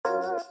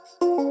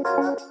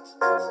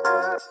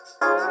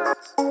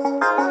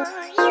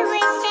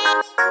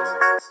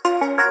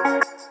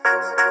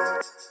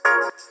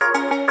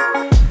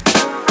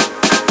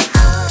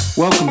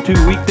Welcome to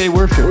Weekday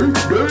Worship.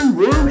 Weekday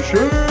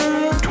Worship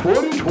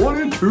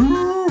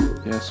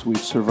 2022. Yes, we've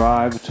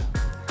survived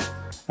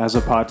as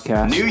a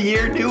podcast. New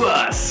year, new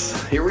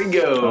us. Here we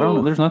go. I don't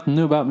know. There's nothing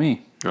new about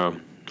me. Oh,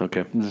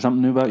 okay. Is there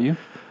something new about you?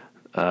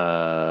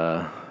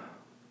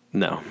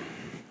 No.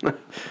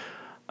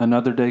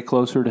 Another day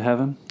closer to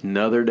heaven.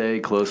 Another day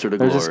closer to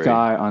There's glory. this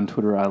guy on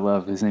Twitter I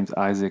love. His name's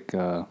Isaac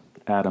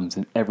Adams,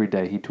 and every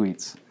day he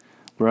tweets,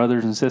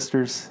 "Brothers and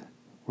sisters,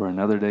 we're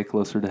another day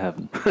closer to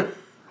heaven."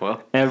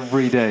 Well,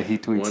 Every day he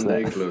tweets one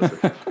that. day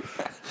closer.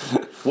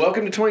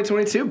 Welcome to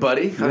 2022,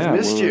 buddy. I've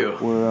missed you.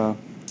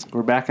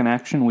 We're back in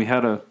action. We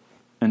had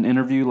an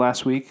interview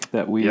last week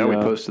that we we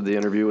posted the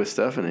interview with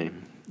Stephanie.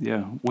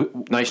 Yeah,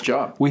 Nice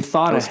job. we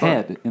thought was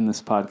ahead in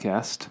this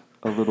podcast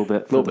a little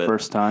bit for the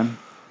first time.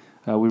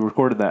 We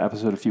recorded that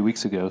episode a few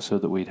weeks ago so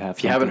that we'd have.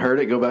 If you haven't heard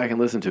it, go back and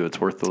listen to it. It's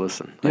worth the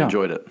listen. I Yeah.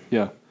 enjoyed it.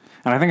 Yeah,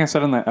 and I think I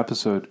said in that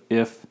episode,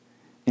 if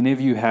any of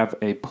you have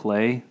a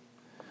play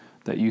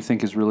that you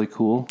think is really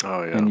cool,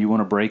 and you want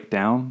to break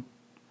down,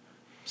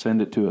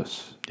 send it to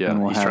us. Yeah, and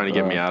we'll he's have, trying to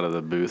get me out of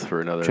the booth for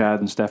another.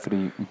 Chad and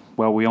Stephanie.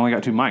 Well, we only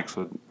got 2 mics,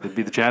 so it'd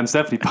be the Chad and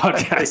Stephanie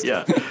podcast.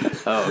 Yeah.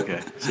 Oh, okay.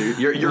 So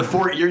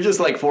you're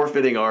just like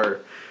forfeiting our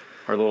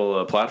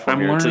little platform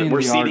I'm here. learning We're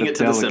the ceding art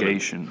it of to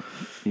delegation.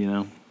 You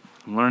know,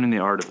 I'm learning the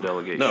art of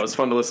delegation. No, it's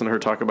fun to listen to her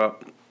talk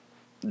about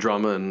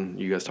drama and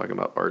you guys talking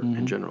about art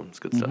in general. It's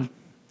good stuff.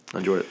 I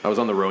enjoyed it. I was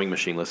on the rowing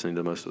machine listening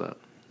to most of that.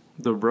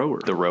 The rower.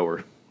 The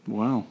rower.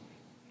 Wow.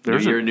 New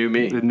year, new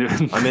me.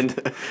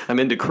 I'm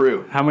into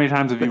crew. How many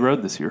times have you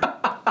rowed this year?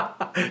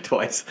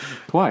 Twice.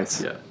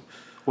 Twice. Yeah.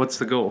 What's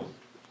the goal?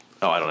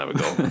 Oh, I don't have a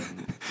goal.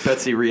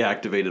 Betsy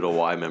reactivated a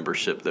Y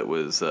membership that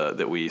was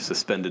that we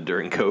suspended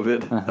during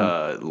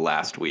COVID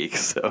last week.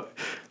 So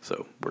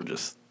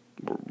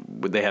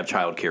they have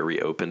childcare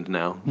reopened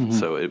now,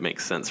 so it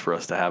makes sense for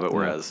us to have it.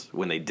 Whereas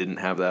when they didn't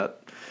have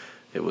that,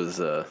 it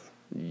was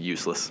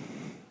useless.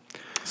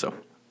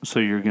 So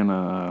you're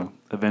gonna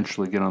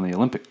eventually get on the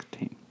Olympic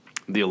team.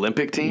 The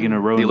Olympic team? You're gonna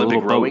row the the Olympic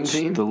little rowing boats,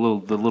 team? the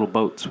little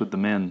boats with the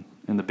men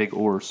and the big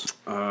oars,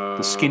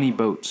 the skinny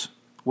boats.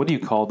 What do you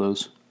call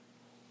those?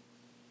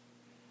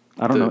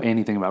 I don't know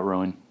anything about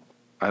rowing.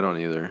 I don't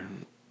either.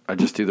 I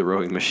just do the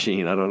rowing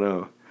machine. I don't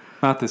know.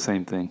 Not the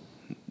same thing.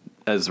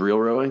 As real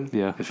rowing?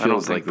 Yeah, It I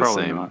don't feels like think- the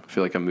probably same. not. I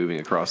feel like I'm moving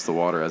across the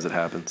water as it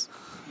happens.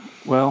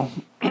 Well,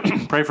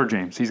 pray for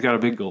James. He's got a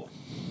big goal.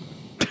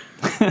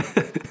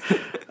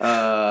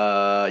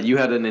 You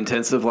had an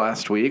intensive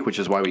last week, which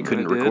is why we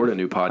couldn't I did. record a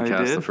new I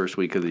podcast did. the first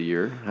week of the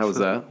year. How was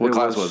that? What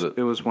class was it?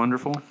 It was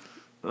wonderful.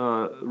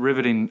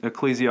 Riveting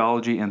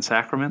ecclesiology and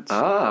sacraments.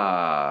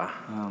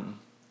 Ah,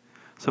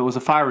 So it was a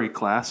fiery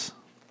class,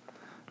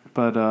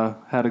 but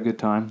had a good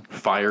time.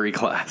 fiery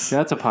class. Yeah,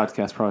 that's a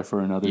podcast probably for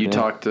another You day.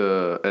 talked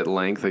at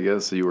length, I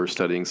guess. You were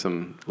studying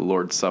some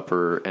Lord's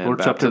Supper and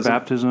Lord's baptism. Supper,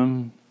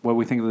 baptism, what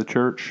we think of the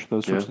church,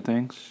 those sorts Yeah. of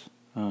things.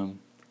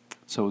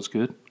 So it was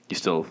good. You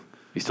still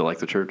like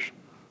the church?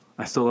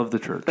 I still love the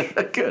church.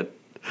 Good.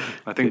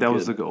 I think that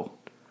was good. the goal.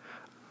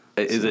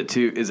 Is it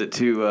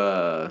too?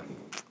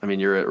 I mean,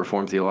 you're at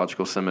Reformed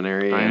Theological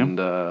Seminary, I am.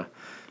 and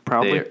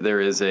Proudly. there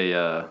is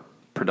a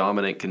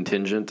predominant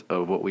contingent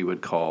of what we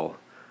would call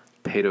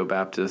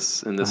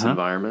Paedo-Baptists in this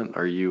environment.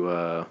 Are you?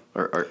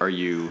 Are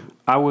you?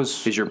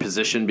 Is your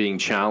position being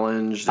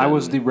challenged? I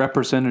was the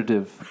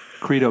representative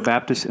Credo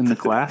Baptist in the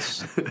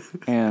class,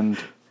 and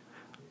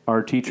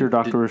our teacher,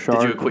 Dr. Richard.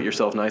 Did you acquit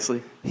yourself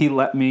nicely? He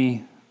let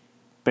me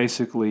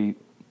basically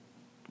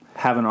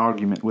have an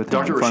argument with him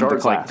Dr. in front of the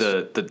Richard's like class. the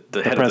head of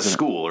the president.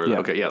 school, or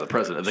Yeah. the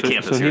president of the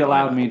campus. So he here.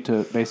 allowed me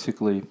to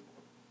basically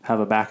have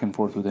a back and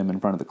forth with him in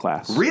front of the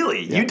class.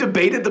 Really? Yeah. You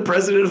debated the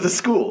president of the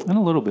school? In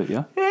a little bit,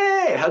 yeah.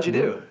 Hey, how'd you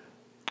do?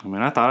 I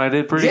mean, I thought I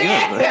did pretty good.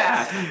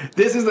 Yeah,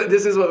 this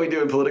is what we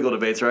do in political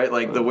debates, right?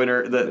 Like the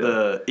winner,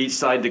 the each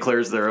side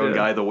declares their own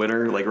guy the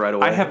winner, like right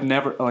away. I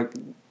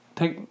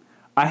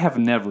have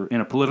never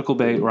in a political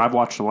debate, or I've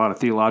watched a lot of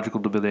theological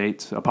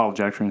debates,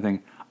 apologetics or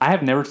anything. I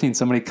have never seen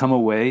somebody come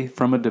away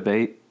from a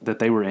debate that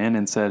they were in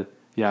and said,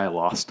 "Yeah, I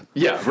lost."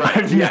 Yeah,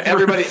 right. Yeah,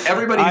 everybody who's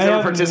ever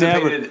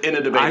participated in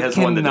a debate has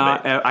won the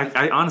debate.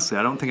 I honestly,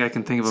 I don't think I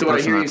can think of a So what I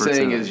person. hear you I've heard say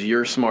saying that. is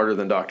you're smarter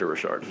than Dr.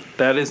 Richard.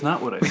 That is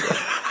not what I said.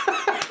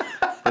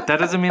 But that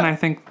doesn't mean I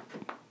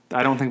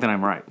don't think that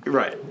I'm right.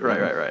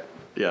 Right.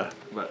 Yeah.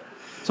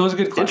 So it was a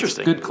good class.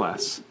 Interesting. Good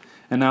class.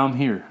 And now I'm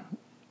here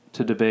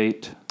to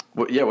debate.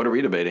 What are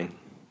we debating?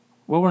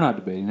 Well, we're not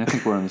debating. I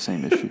think we're on the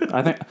same issue.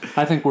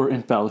 I think we're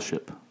in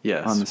fellowship.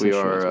 Yes, on this we issue,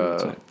 as we would are.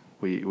 say.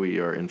 We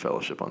are in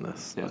fellowship on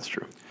this. Yeah. That's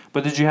true.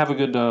 But did you have a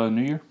good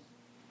New Year?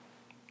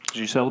 Did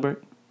you celebrate?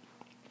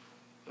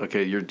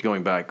 Okay, you're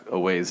going back a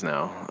ways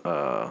now.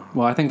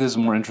 Well, I think this is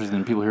more interesting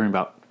than people hearing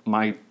about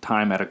my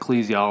time at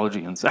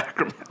ecclesiology and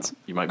sacraments.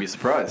 You might be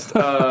surprised.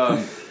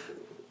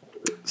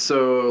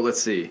 So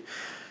let's see.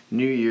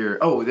 New Year.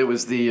 Oh, it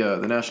was the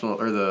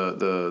national or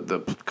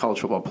the college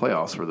football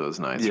playoffs were those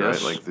nights,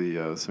 yes. right? Like the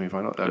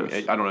semifinal.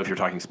 Yes. I don't know if you're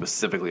talking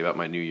specifically about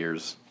my New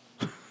Year's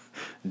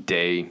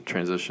day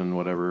transition,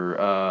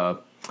 whatever.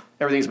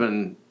 Everything's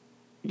been,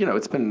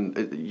 it's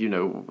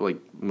been, like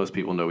most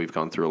people know, we've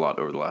gone through a lot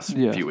over the last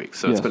few weeks,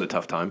 so it's been a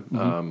tough time.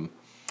 Mm-hmm.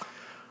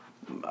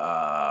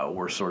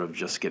 We're sort of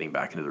just getting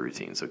back into the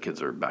routine. So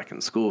kids are back in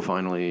school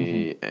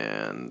finally,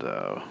 and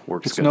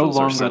work schedules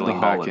are settling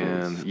back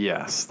in.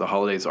 Yes, the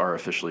holidays are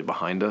officially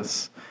behind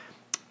us.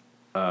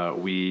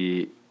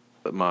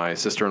 My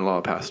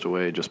sister-in-law passed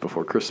away just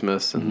before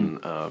Christmas, and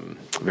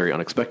very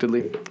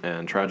unexpectedly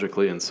and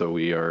tragically, and so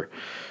we are,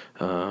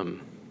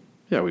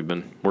 we've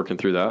been working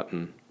through that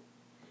and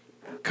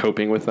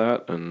coping with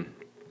that and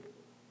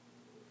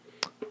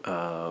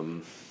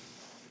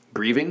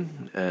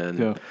grieving and.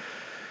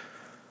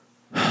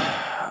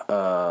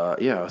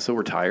 Yeah. So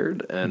we're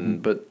tired,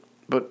 and but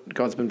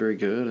God's been very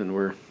good, and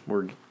we're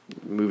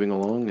moving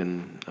along,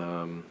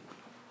 and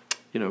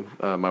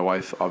my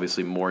wife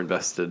obviously more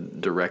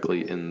invested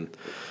directly in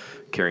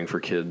caring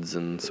for kids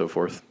and so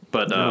forth.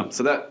 But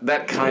so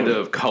that kind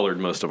of colored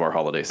most of our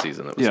holiday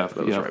season. That was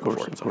right of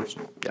course, before. Of course.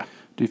 Yeah.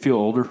 Do you feel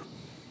older?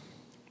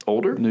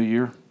 Older? New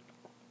Year?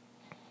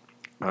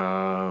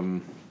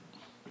 No,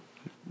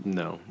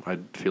 I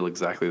feel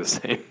exactly the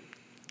same.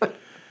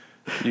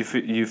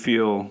 You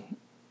feel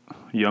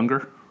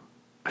younger?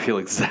 I feel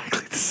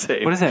exactly the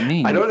same. What does that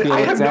mean? I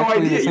have no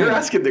idea. You're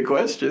asking the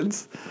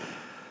questions.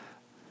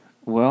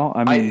 Well,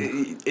 I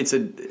mean, it's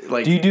a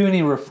like. Do you do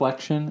any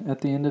reflection at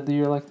the end of the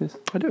year like this?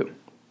 I do.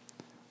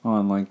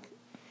 On like.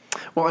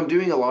 Well, I'm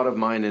doing a lot of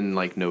mine in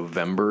like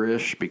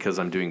November-ish because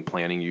I'm doing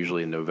planning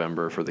usually in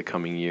November for the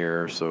coming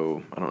year.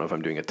 So I don't know if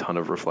I'm doing a ton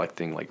of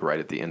reflecting like right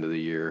at the end of the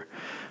year,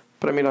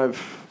 but I mean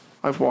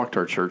I've walked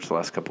our church the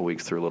last couple of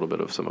weeks through a little bit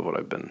of some of what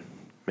I've been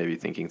maybe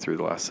thinking through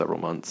the last several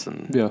months,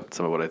 and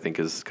some of what I think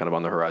is kind of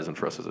on the horizon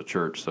for us as a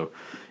church. So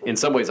in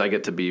some ways I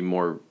get to be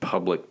more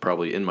public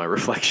probably in my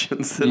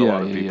reflections than a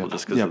lot of people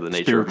just because of the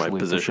nature of my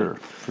position.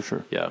 For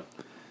sure. Yeah.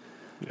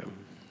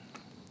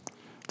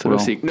 So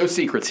no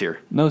secrets here.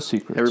 No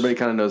secrets. Everybody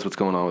kind of knows what's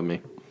going on with me.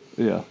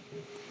 Yeah.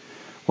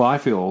 Well, I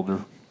feel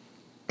older.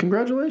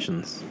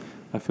 Congratulations.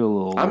 I feel a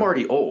little older. I'm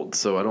already old,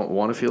 so I don't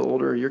want to feel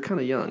older. You're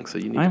kind of young, so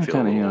you need to feel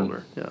a little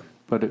older. Yeah.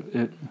 But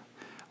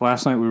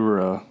last night we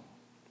were...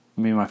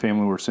 me and my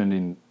family were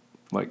sending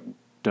like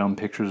dumb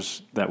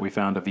pictures that we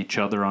found of each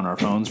other on our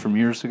phones from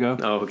years ago.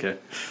 Oh, okay.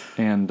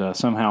 And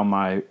somehow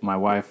my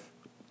wife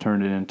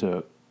turned it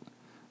into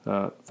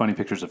funny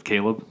pictures of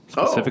Caleb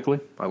specifically.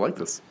 Oh, I like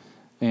this.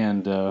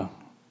 And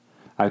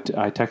I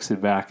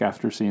texted back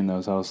after seeing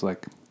those. I was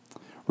like,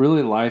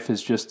 really, life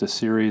is just a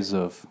series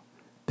of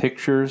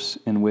pictures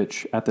in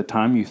which at the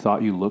time you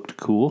thought you looked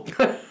cool.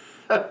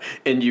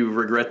 And you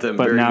regret them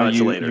very much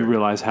later. But now you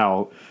realize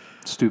how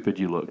stupid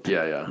you looked.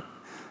 Yeah.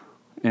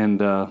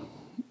 And I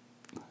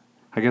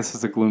guess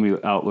it's a gloomy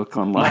outlook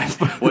on life.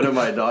 One of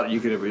my daughters,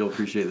 you'll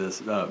appreciate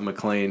this,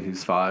 McLean,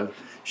 who's 5,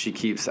 she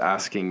keeps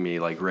asking me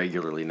like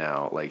regularly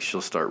now, like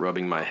she'll start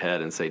rubbing my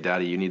head and say,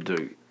 "Daddy, you need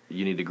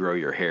to grow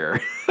your hair."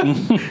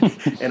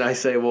 And I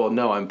say, "Well,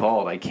 no, I'm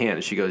bald. I can't."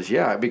 And she goes,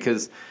 "Yeah,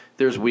 because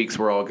there's weeks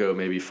where I'll go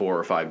maybe 4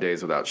 or 5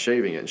 days without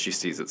shaving it, and she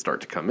sees it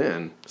start to come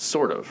in,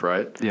 sort of,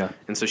 right?" Yeah.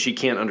 And so she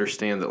can't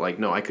understand that, like,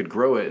 no, I could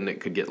grow it and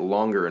it could get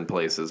longer in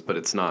places, but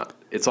it's not.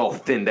 It's all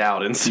thinned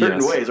out in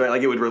certain ways, right?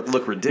 Like it would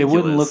look ridiculous. It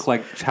wouldn't look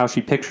like how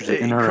she pictures it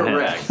in her head.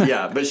 Correct.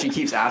 Yeah, but she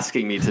keeps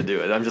asking me to do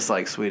it. I'm just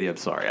like, "Sweetie, I'm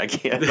sorry, I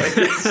can't. Like,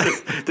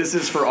 this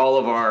is for all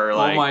of our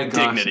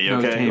dignity,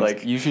 okay?" No,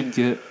 like you should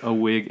get a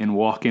wig and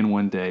walk in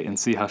one day and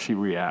see how she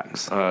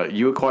reacts.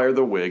 You acquire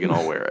the wig and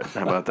I'll wear it.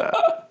 How about that?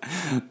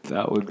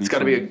 That would be. It's got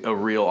to be a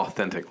real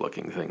authentic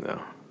looking thing,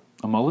 though.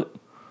 A mullet?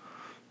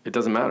 It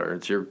doesn't matter.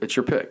 It's your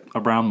pick. A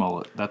brown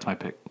mullet. That's my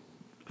pick.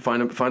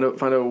 Find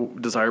a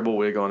desirable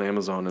wig on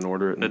Amazon and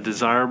order it. And a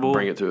desirable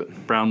bring it to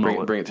it. Brown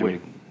mullet. Bring it to me.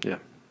 Yeah.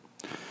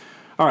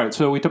 All right.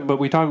 So we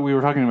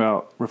were talking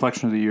about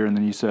reflection of the year, and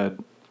then you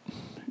said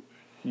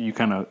you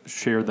kind of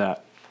share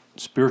that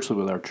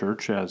spiritually with our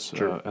church as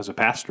a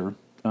pastor,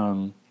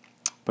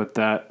 but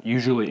that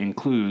usually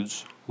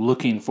includes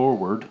looking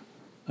forward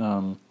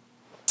to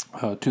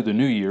the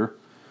new year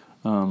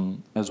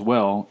as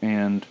well,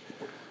 and.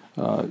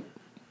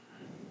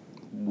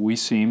 We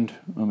seemed,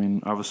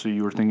 obviously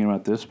you were thinking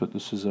about this, but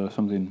this is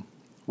something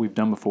we've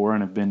done before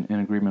and have been in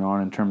agreement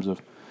on in terms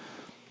of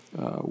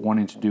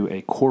wanting to do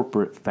a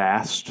corporate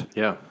fast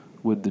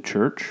with the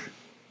church.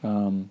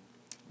 And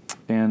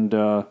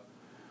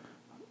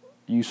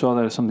you saw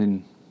that as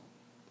something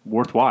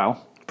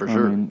worthwhile. For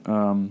sure.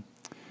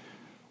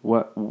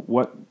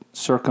 What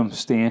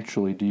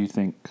circumstantially do you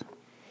think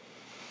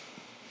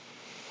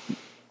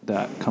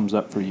that comes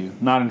up for you?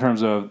 Not in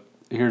terms of,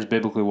 here's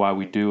biblically why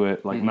we do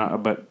it,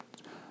 but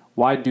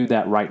why do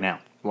that right now?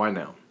 Why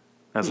now?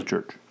 As a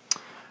church?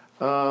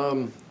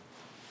 That's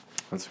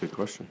a good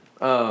question.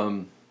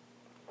 Well,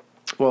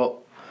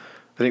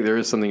 I think there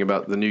is something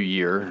about the new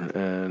year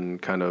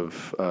and kind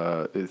of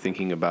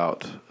thinking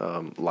about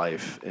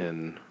life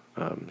in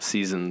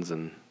seasons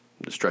and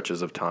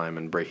stretches of time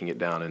and breaking it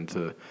down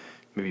into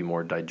maybe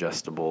more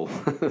digestible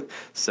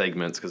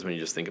segments, because when you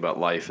just think about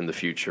life in the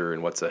future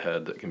and what's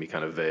ahead, that can be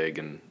kind of vague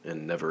and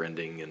never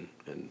ending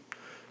and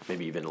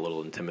maybe even a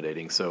little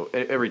intimidating. So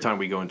every time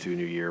we go into a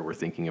new year, we're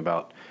thinking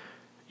about,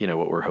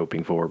 what we're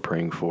hoping for,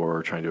 praying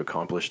for, trying to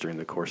accomplish during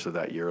the course of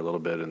that year a little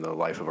bit in the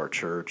life of our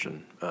church,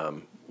 and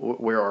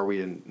where are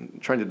we in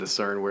trying to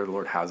discern where the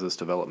Lord has us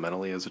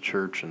developmentally as a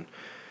church. And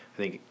I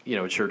think,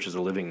 a church is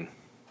a living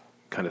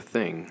kind of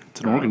thing. It's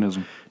an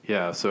organism.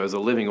 Yeah, so as a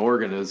living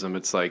organism,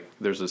 it's like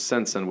there's a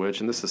sense in which,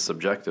 and this is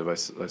subjective, I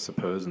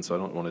suppose, and so I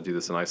don't want to do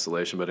this in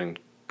isolation, but in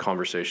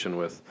conversation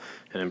with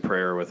and in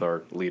prayer with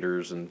our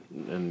leaders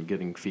and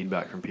getting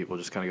feedback from people,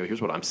 just kind of go,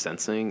 here's what I'm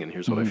sensing, and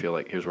here's what I feel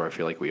like, here's where I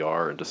feel like we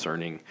are, and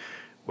discerning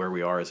where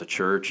we are as a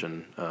church,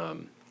 and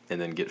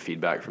then get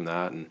feedback from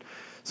that. And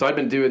so I've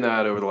been doing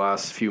that over the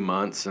last few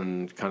months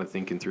and kind of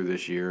thinking through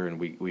this year, and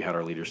we had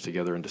our leaders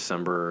together in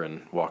December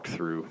and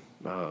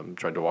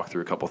tried to walk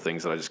through a couple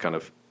things that I just kind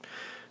of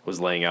was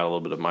laying out a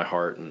little bit of my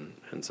heart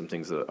and some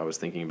things that I was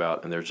thinking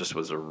about. And there just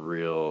was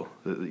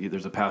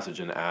there's a passage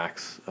in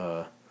Acts,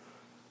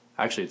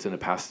 actually it's in a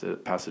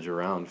passage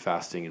around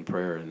fasting and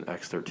prayer in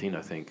Acts 13,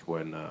 I think,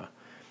 when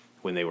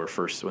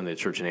the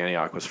church in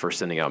Antioch was first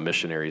sending out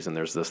missionaries, and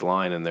there's this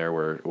line in there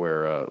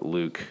where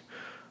Luke,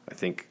 I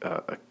think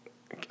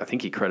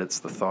he credits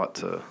the thought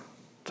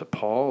to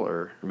Paul,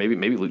 or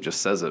maybe Luke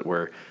just says it,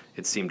 where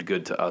it seemed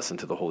good to us and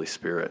to the Holy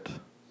Spirit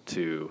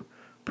to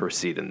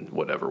proceed in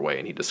whatever way,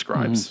 and he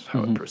describes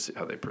how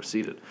they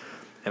proceeded.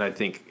 And I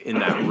think in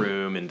that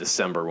room in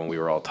December when we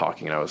were all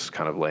talking, and I was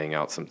kind of laying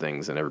out some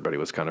things, and everybody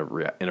was kind of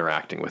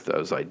interacting with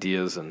those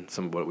ideas and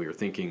some of what we were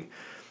thinking,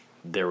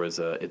 there was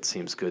it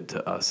seems good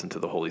to us and to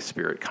the Holy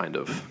Spirit kind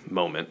of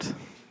moment.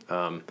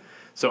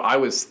 So I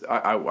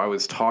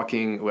was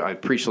talking. I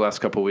preached the last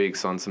couple of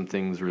weeks on some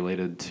things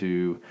related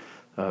to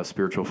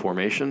spiritual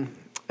formation,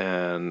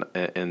 and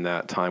in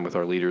that time with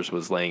our leaders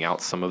was laying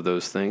out some of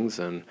those things,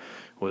 and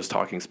was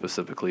talking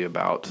specifically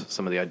about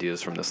some of the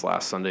ideas from this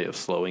last Sunday of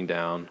slowing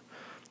down,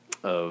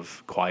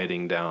 of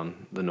quieting down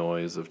the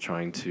noise, of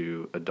trying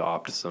to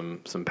adopt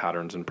some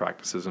patterns and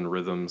practices and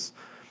rhythms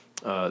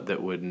that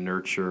would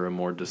nurture a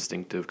more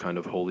distinctive kind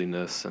of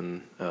holiness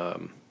and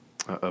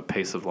a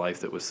pace of life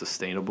that was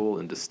sustainable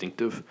and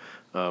distinctive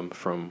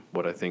from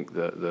what I think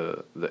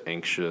the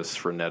anxious,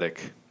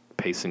 frenetic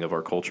pacing of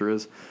our culture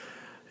is.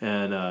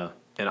 And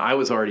I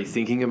was already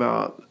thinking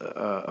about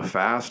a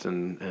fast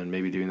and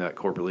maybe doing that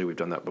corporately. We've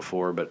done that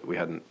before, but we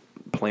hadn't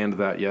planned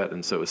that yet,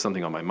 and so it was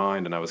something on my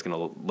mind, and I was going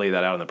to lay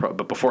that out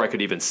but before I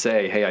could even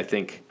say, hey, I'm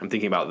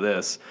thinking about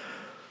this,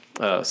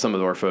 some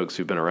of our folks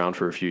who've been around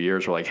for a few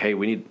years were like, hey,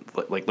 we need,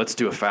 let's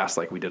do a fast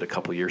like we did a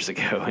couple years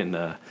ago, and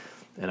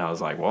I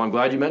was like, well, I'm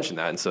glad you mentioned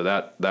that. And so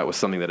that was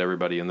something that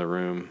everybody in the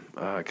room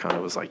kind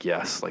of was like,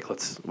 yes,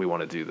 we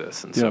want to do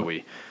this. And so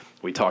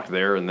we talked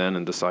there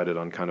and decided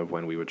on kind of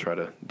when we would try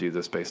to do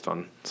this based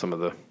on some of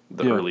the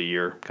early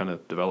year kind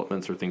of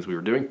developments or things we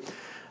were doing.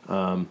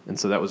 And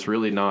so that was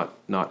really not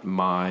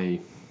my,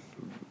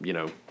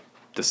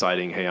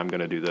 deciding, hey, I'm going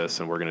to do this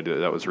and we're going to do it.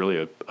 That was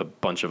really a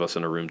bunch of us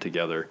in a room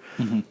together,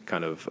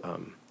 kind of,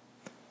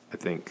 I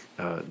think,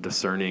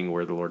 discerning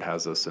where the Lord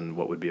has us and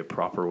what would be a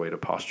proper way to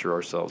posture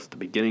ourselves at the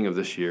beginning of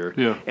this year.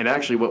 Yeah. And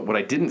actually what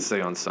I didn't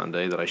say on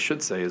Sunday that I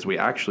should say is we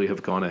actually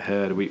have gone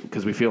ahead,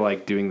 because we feel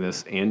like doing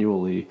this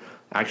annually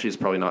actually is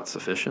probably not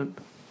sufficient.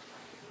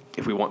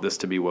 If we want this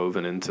to be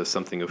woven into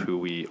something of who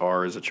we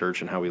are as a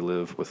church and how we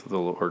live with the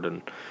Lord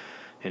and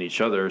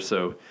each other.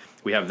 So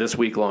we have this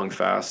week-long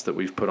fast that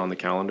we've put on the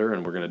calendar,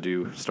 and we're going to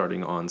do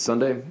starting on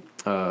Sunday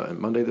and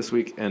Monday this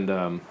week.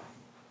 And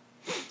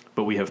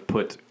but we have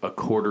put a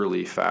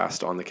quarterly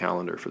fast on the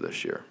calendar for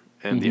this year.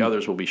 And the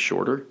others will be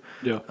shorter,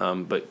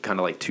 but kind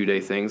of like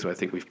 2-day things. I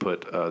think we've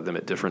put them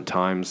at different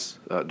times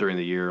during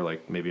the year.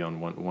 Like maybe on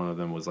one of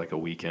them was like a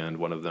weekend.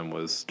 One of them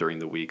was during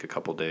the week, a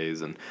couple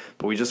days.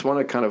 But we just want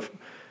to kind of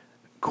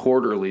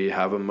quarterly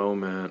have a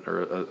moment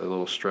or a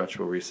little stretch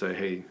where we say,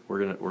 hey, we're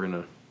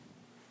gonna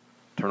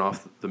turn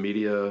off the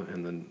media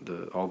and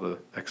then all the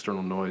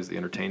external noise, the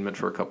entertainment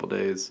for a couple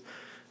days,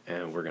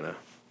 and we're gonna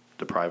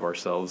deprive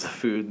ourselves of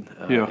food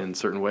in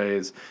certain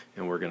ways,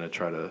 and we're going to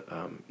try to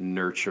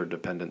nurture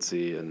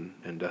dependency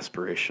and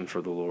desperation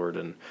for the Lord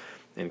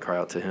and cry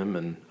out to Him,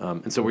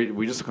 and so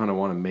we just kind of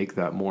want to make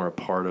that more a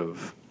part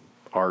of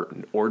our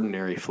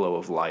ordinary flow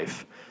of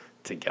life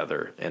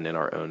together and in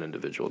our own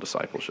individual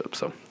discipleship.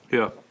 So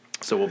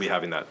we'll be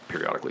having that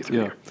periodically through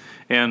the year.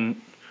 And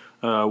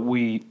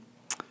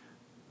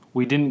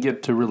we didn't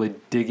get to really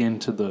dig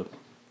into the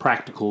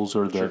practicals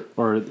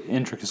or the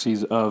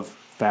intricacies of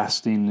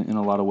fasting in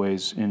a lot of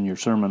ways in your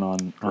sermon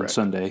on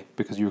Sunday,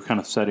 because you were kind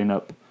of setting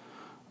up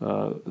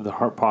the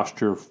heart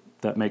posture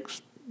that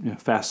makes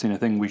fasting a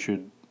thing we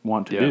should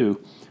want to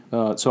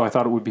do. So I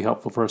thought it would be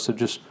helpful for us to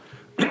just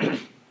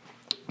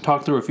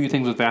talk through a few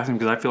things with fasting,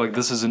 because I feel like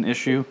this is an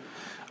issue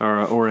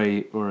or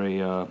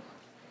an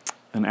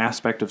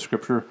aspect of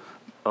Scripture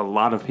a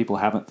lot of people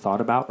haven't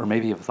thought about, or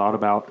maybe have thought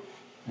about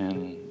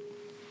in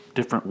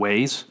different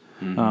ways.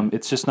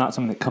 It's just not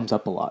something that comes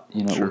up a lot.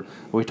 Sure.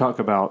 We talk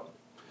about,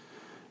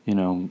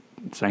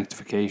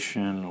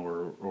 sanctification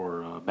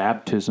or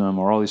baptism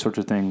or all these sorts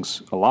of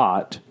things a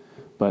lot,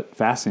 but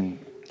fasting.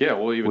 Yeah,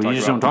 we'll even you talk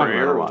just about don't talk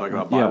prayer. about it a We'll lot. talk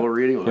about Bible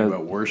reading. We'll talk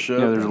about worship.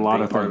 Yeah, there's a lot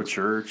being of part of a things.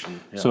 church.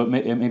 So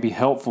it may be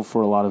helpful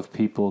for a lot of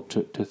people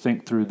to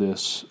think through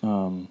this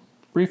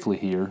briefly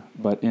here,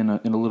 but in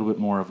a little bit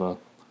more of a,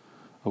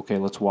 okay,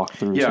 let's walk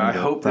through. Yeah, some I of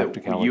the hope that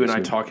practicalities you and I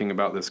here. talking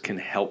about this can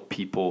help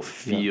people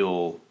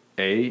feel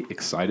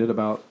excited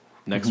about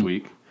next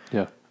week.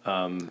 Yeah.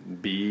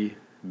 B,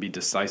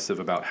 decisive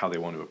about how they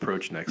want to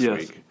approach next Yes.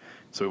 week.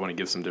 So we want to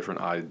give some different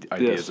ideas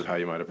Yes. of how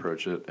you might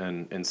approach it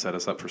and set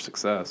us up for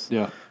success.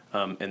 Yeah.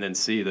 And then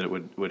C, that it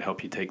would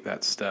help you take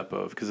that step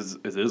of, because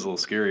it is a little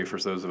scary for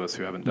those of us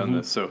who haven't done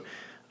this. So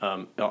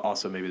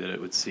also maybe that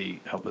it would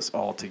help us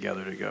all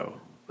together to go,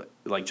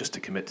 like just to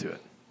commit to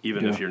it.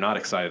 Even if you're not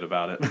excited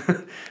about it,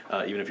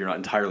 even if you're not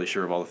entirely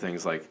sure of all the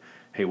things, like,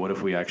 hey, what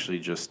if we actually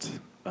just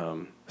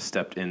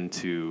stepped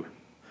into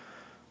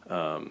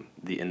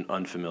the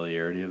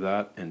unfamiliarity of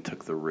that and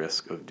took the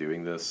risk of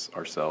doing this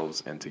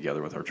ourselves and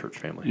together with our church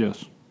family?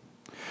 Yes.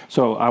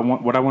 So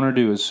what I want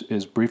to do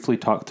is briefly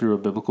talk through a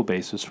biblical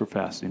basis for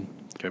fasting.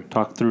 Okay.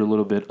 Talk through a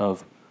little bit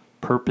of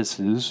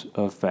purposes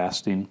of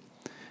fasting,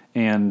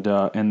 and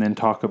then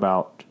talk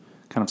about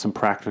kind of some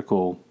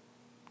practical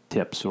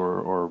tips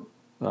or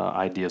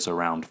ideas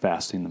around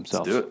fasting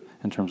themselves. Let's do it.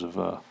 In terms of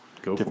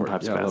different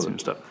types Yeah, of I love fasting it.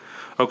 and stuff.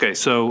 Okay,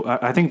 so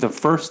I think the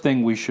first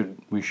thing we should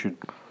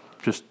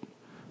just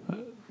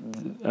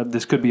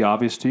this could be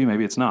obvious to you,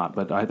 maybe it's not,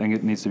 but I think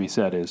it needs to be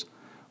said is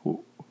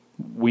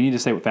we need to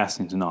say what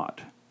fasting is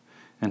not.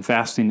 And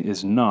fasting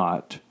is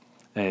not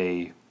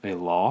a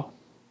law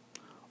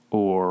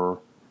or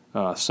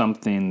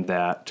something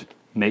that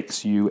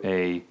makes you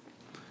a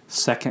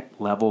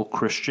second-level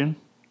Christian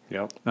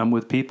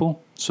with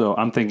people. So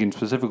I'm thinking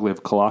specifically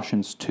of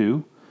Colossians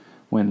 2,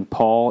 when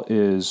Paul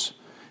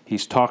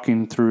he's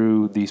talking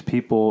through these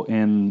people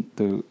in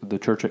the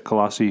church at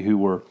Colossae who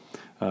were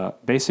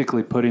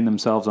basically putting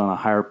themselves on a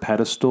higher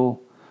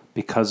pedestal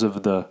because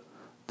of the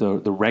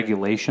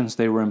regulations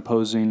they were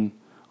imposing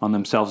on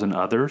themselves and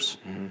others.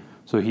 Mm-hmm.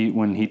 So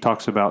when he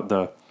talks about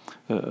the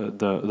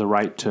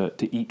right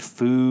to eat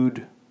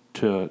food,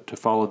 to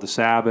follow the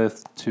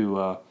Sabbath,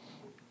 to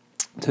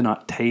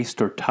not taste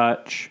or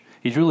touch,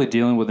 he's really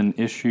dealing with an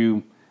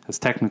issue that's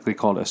technically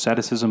called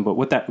asceticism. But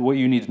what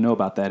you need to know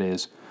about that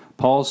is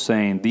Paul's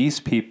saying these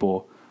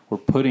people were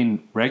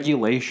putting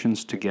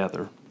regulations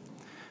together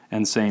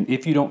and saying,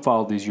 if you don't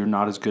follow these, you're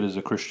not as good as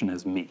a Christian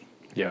as me.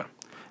 Yeah.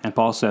 And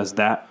Paul says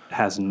that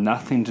has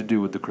nothing to do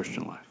with the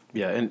Christian life.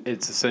 Yeah, and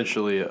it's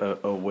essentially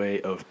a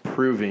way of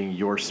proving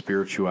your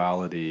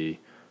spirituality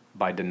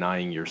by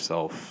denying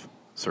yourself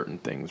certain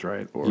things,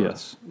 right? Or,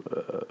 yes.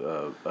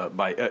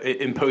 By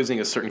imposing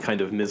a certain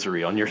kind of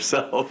misery on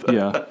yourself.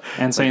 Yeah,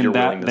 and saying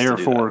that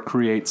therefore that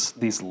creates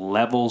these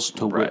levels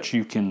to which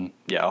you can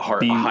a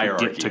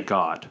hierarchy. Get to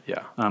God.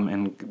 Yeah.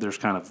 And there's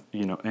kind of,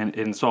 and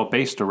it's all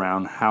based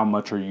around how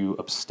much are you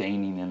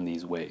abstaining in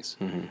these ways.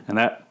 Mm-hmm. And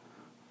that,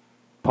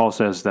 Paul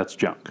says that's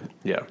junk.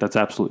 Yeah. That's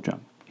absolute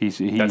junk.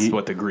 That's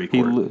what the Greek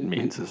word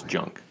means, is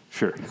junk.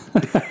 Sure.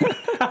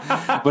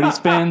 But he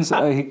spends,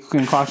 in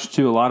Colossians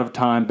 2, a lot of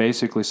time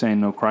basically saying,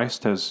 no,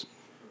 Christ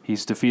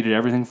he's defeated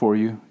everything for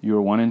you. You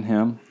are one in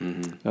him.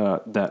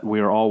 Mm-hmm. That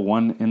we are all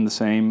one in the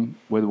same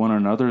with one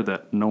another,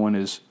 that no one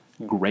is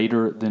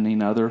greater than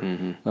another,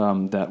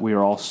 mm-hmm. That we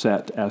are all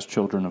set as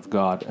children of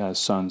God, as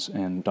sons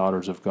and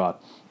daughters of God.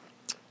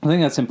 I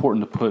think that's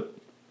important to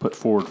put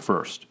forward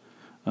first.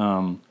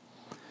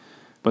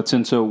 But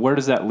so where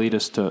does that lead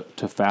us to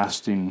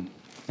fasting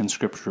in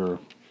Scripture?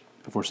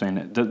 If we're saying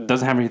it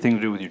doesn't have anything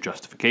to do with your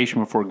justification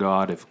before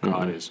God, if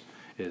God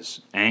mm-hmm.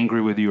 is angry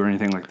with you or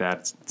anything like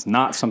that, it's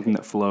not something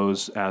that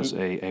flows as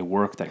a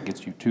work that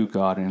gets you to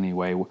God in any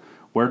way.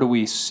 Where do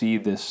we see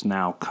this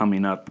now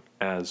coming up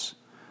as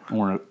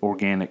an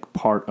organic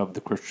part of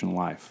the Christian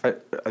life?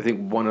 I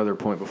think one other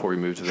point before we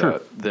move to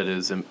sure.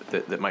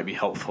 that might be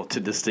helpful to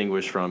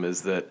distinguish from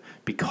is that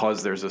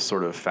because there's a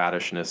sort of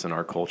faddishness in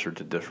our culture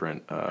to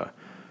different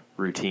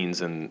routines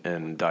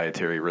and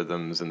dietary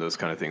rhythms and those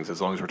kind of things,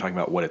 as long as we're talking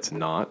about what it's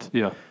not,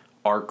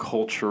 our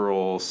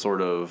cultural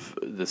sort of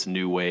this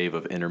new wave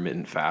of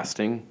intermittent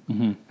fasting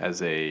mm-hmm.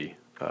 as a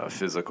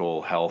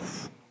physical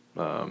health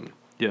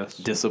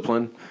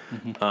discipline,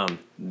 mm-hmm.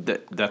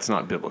 That's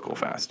not biblical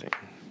fasting.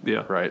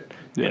 Yeah. Right?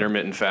 Yeah.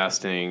 Intermittent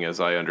fasting, as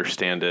I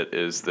understand it,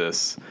 is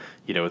this,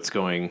 it's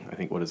going, I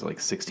think,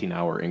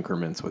 16-hour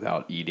increments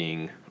without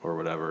eating or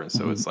whatever. And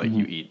so mm-hmm. it's like mm-hmm.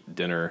 you eat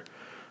dinner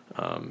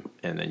and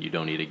then you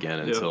don't eat again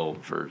until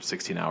for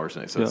 16 hours.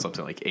 And so it's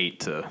something like 8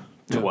 to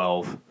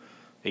 12,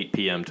 8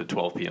 p.m. to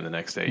 12 p.m. the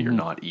next day. Mm-hmm. You're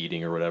not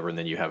eating or whatever. And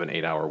then you have an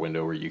 8-hour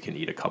window where you can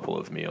eat a couple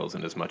of meals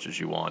and as much as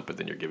you want, but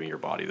then you're giving your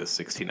body this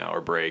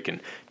 16-hour break.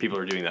 And people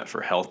are doing that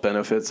for health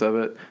benefits of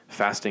it.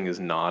 Fasting is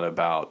not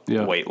about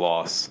weight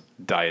loss,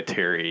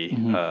 dietary,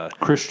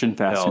 mm-hmm. Christian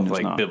fasting health,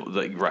 is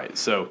not. Right.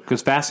 So,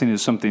 because fasting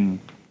is something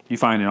you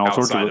find in all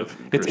sorts of.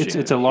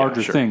 It's a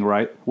larger thing,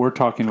 right? We're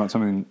talking about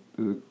something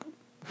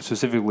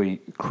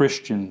specifically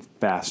Christian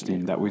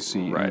fasting that we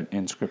see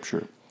in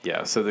Scripture.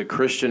 Yeah, so the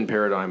Christian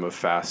paradigm of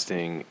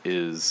fasting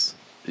is,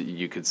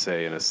 you could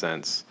say in a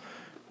sense,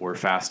 we're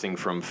fasting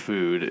from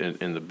food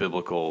in the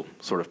biblical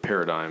sort of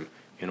paradigm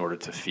in order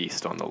to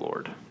feast on the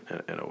Lord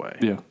in a way.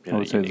 Yeah, I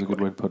would say it's a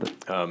good way to put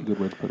it. Good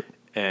way to put it.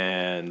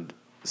 And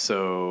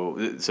so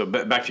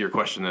back to your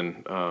question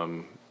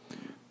then.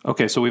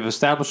 Okay, so we've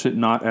established it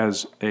not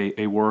as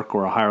a work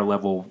or a higher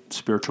level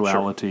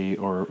spirituality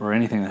or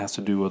anything that has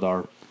to do with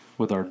our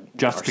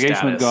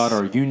justification with God,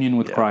 our union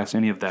with Christ,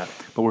 any of that.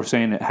 But we're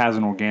saying it has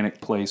an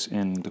organic place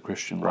in the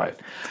Christian life.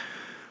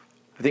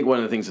 I think one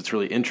of the things that's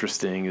really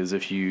interesting is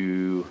if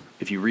you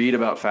read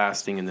about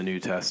fasting in the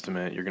New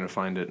Testament, you're going to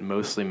find it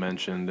mostly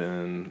mentioned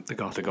in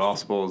the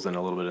Gospels and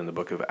a little bit in the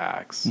book of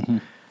Acts. Mm-hmm.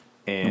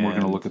 And we're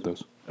going to look at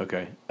those.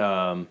 Okay.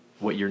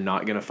 What you're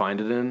not going to find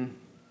it in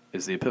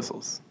is the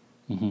epistles.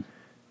 Mm-hmm.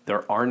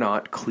 There are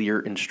not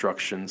clear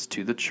instructions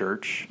to the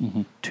church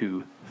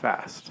to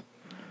fast.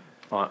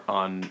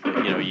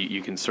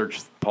 You can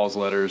search Paul's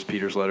letters,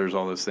 Peter's letters,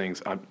 all those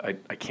things. I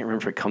can't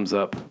remember if it comes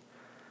up.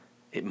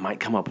 It might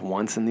come up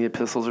once in the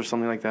epistles or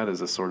something like that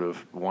as a sort of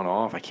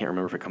one-off. I can't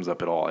remember if it comes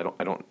up at all.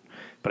 I don't.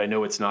 But I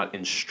know it's not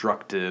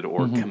instructed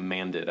or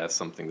commanded as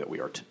something that we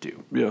are to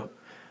do. Yeah.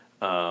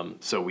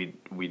 So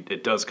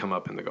it does come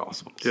up in the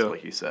Gospels,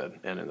 like you said,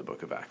 and in the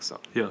book of Acts.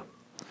 Yeah.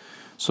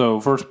 So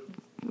first,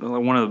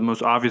 one of the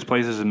most obvious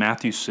places is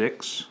Matthew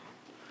 6.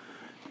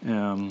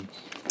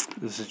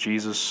 This is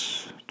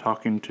Jesus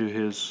talking to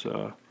his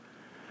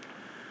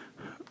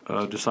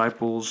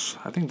disciples.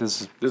 I think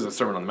this is a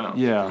Sermon on the Mount.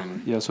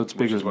 Yeah, so it's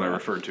bigger which is what than I that.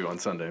 referred to on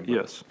Sunday. But.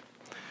 Yes.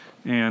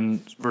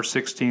 And verse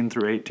 16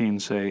 through 18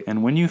 say,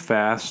 "And when you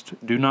fast,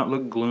 do not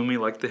look gloomy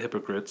like the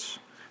hypocrites,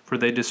 for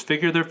they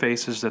disfigure their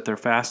faces that their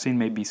fasting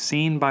may be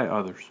seen by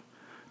others.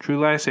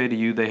 Truly I say to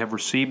you, they have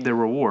received their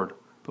reward.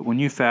 But when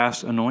you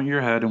fast, anoint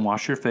your head and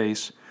wash your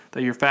face,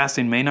 that your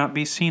fasting may not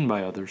be seen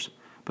by others,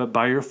 but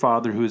by your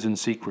Father who is in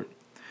secret.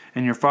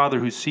 And your Father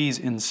who sees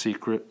in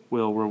secret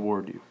will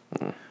reward you."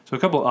 So a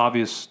couple of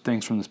obvious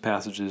things from this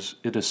passage is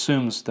it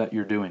assumes that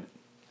you're doing it.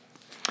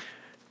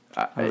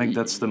 I think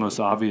that's the most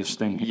obvious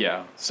thing.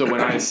 Yeah. So when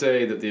I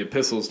say that the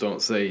epistles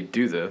don't say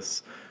do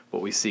this,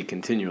 what we see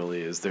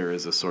continually is there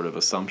is a sort of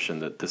assumption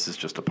that this is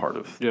just a part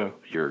of your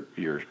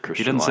Christian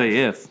He doesn't life. say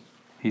if.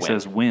 He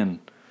says when.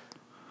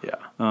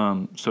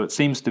 Yeah. So it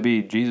seems to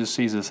be Jesus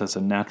sees this as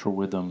a natural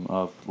rhythm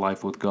of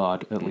life with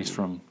God, at least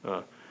from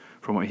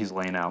what he's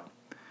laying out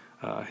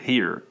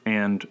here.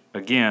 And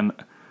again,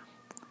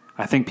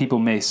 I think people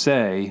may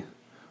say,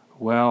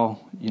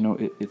 well,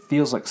 it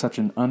feels like such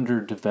an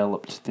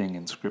underdeveloped thing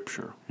in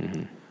Scripture.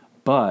 Mm-hmm.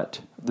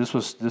 But this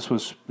was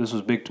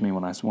big to me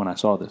when I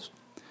saw this.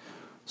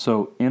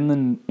 So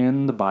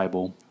in the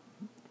Bible,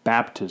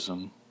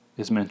 baptism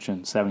is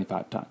mentioned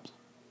 75 times.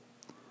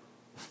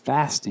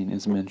 Fasting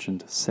is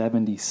mentioned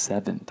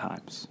 77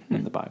 times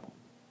in the Bible.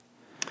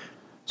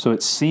 So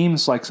it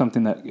seems like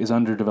something that is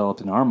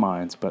underdeveloped in our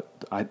minds,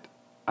 but I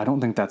don't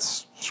think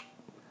that's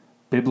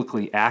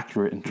biblically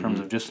accurate in terms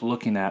of just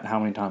looking at how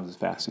many times is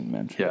fasting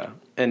mentioned. Yeah,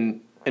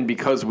 and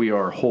because we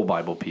are whole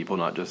Bible people,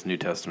 not just New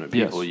Testament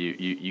people, Yes.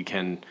 you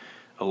can,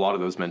 a lot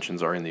of those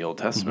mentions are in the Old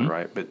Testament,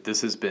 right? But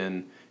this has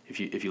been, if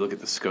you look at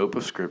the scope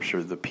of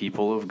Scripture, the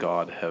people of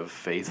God have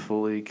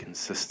faithfully,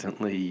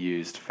 consistently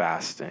used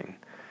fasting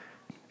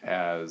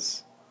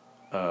as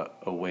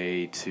a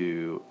way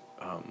to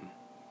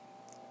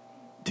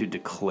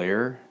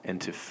declare and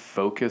to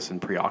focus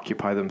and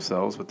preoccupy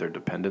themselves with their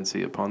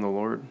dependency upon the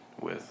Lord,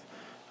 with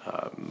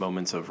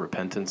moments of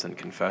repentance and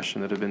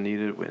confession that have been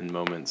needed, in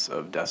moments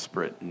of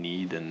desperate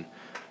need and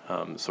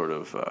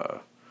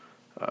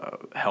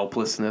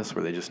helplessness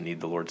where they just need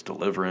the Lord's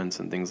deliverance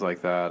and things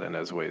like that, and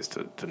as ways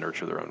to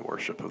nurture their own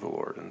worship of the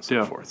Lord and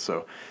so forth.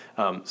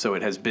 So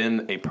it has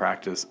been a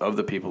practice of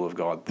the people of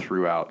God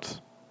throughout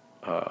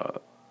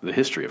the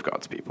history of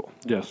God's people.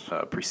 Yes.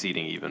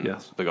 Preceding even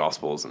the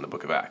Gospels and the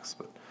book of Acts.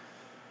 But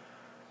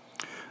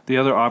the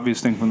other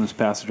obvious thing from this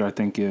passage, I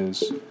think,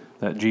 is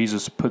that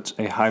Jesus puts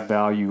a high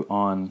value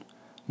on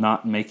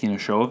not making a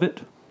show of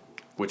it.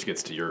 Which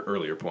gets to your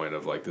earlier point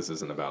of, like, this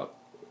isn't about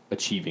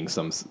achieving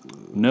some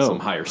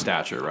higher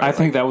stature, right? I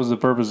think that was the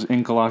purpose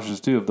in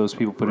Colossians 2 of those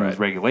people putting those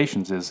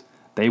regulations, is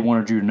they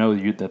wanted you to know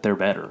that they're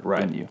better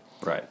than you.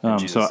 Right.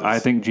 So I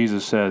think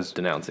Jesus says,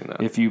 denouncing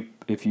that. If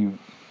you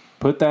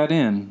put that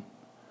in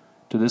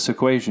to this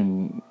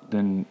equation,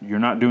 then you're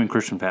not doing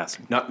Christian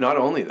fasting. Not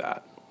only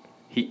that,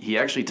 he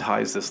actually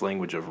ties this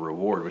language of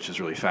reward, which is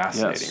really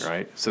fascinating,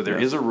 right? So there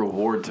is a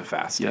reward to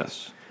fasting.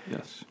 Yes.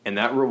 And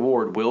that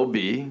reward will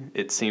be,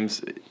 it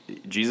seems,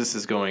 Jesus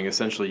is going,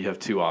 essentially you have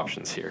two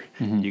options here.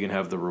 Mm-hmm. You can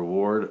have the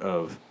reward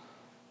of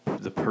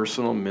the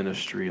personal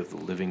ministry of the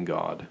living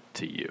God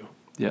to you.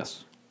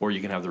 Yes. Or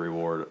you can have the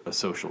reward, a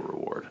social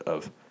reward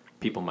of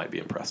people might be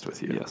impressed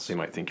with you. Yes. They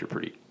might think you're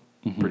pretty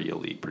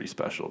elite, pretty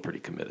special, pretty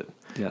committed.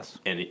 Yes.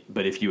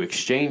 But if you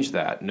exchange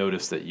that,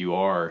 notice that you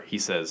are, he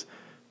says,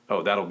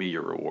 oh, that'll be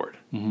your reward.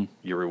 Mm-hmm.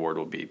 Your reward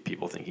will be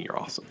people thinking you're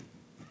awesome.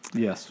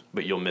 Yes.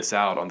 But you'll miss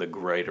out on the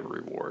greater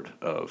reward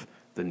of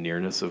the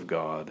nearness of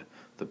God,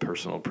 the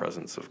personal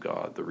presence of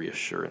God, the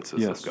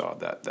reassurances Yes. of God,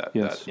 that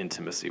Yes.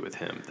 intimacy with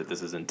Him that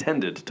this is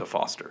intended to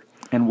foster.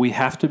 And we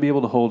have to be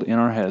able to hold in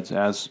our heads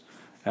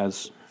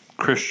as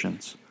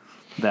Christians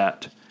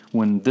that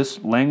when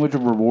this language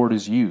of reward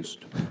is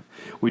used,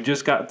 we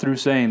just got through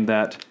saying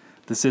that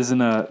this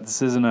isn't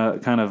a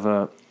kind of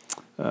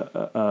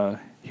a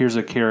here's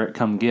a carrot,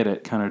 come get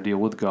it kind of deal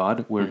with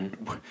God, where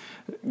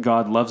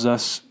God loves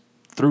us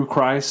through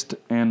Christ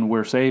and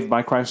we're saved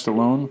by Christ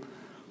alone.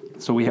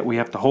 So we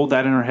have to hold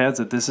that in our heads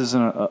that this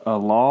isn't a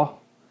law,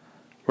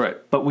 Right.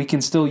 but we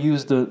can still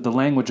use the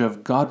language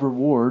of God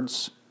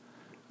rewards.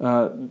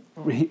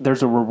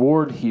 There's a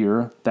reward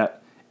here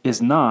that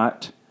is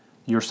not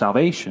your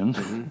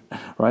salvation,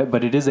 right?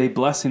 But it is a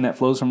blessing that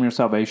flows from your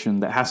salvation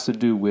that has to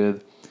do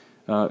with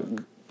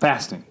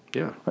fasting.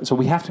 Yeah. Right? So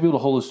we have to be able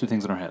to hold those two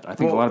things in our head. I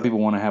think a lot of people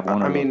want to have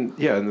one. I mean,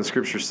 yeah, and the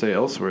scriptures say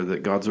elsewhere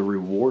that God's a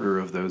rewarder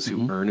of those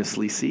who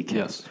earnestly seek Him.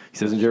 Yes. He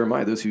says in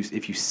Jeremiah, "Those who,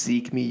 if you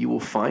seek me, you will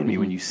find me.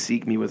 When you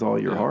seek me with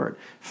all your heart."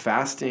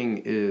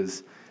 Fasting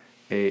is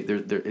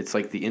it's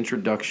like the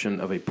introduction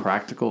of a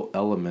practical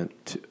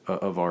element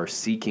of our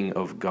seeking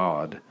of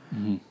God.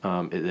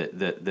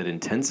 That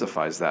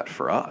intensifies that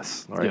for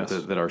us, right?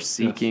 Yes. That our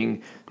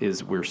seeking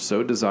is, we're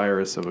so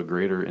desirous of a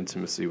greater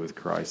intimacy with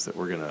Christ that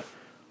we're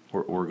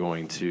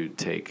going to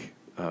take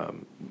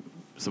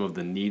some of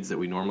the needs that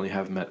we normally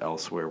have met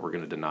elsewhere. We're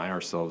going to deny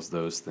ourselves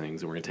those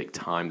things, and we're going to take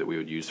time that we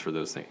would use for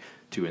those things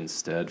to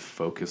instead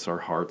focus our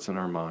hearts and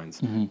our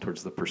minds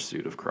towards the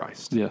pursuit of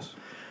Christ. Yes.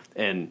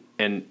 And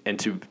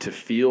to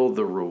feel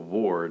the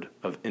reward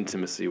of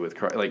intimacy with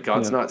Christ. Like,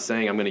 God's not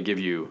saying, I'm going to give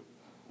you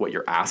what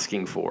you're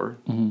asking for,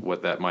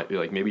 what that might be.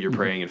 Like, maybe you're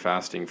praying and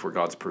fasting for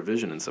God's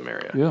provision in some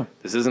area. Yeah.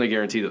 This isn't a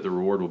guarantee that the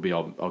reward will be,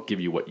 I'll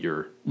give you what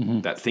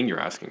that thing you're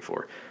asking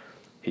for.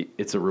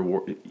 It's a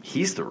reward.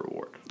 He's the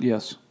reward.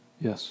 Yes.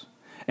 Yes.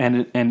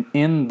 And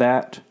in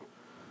that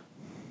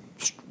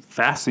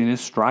fasting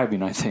is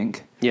striving, I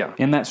think. Yeah.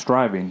 In that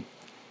striving,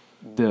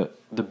 the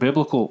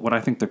biblical, what I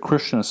think the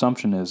Christian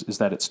assumption is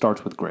that it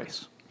starts with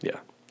grace. Yeah.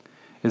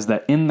 Is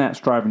that in that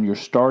striving, you're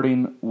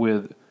starting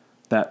with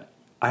that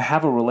I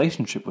have a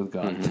relationship with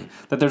God,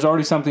 that there's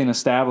already something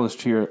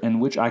established here in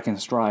which I can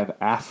strive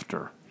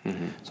after.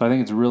 So I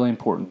think it's really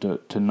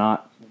important to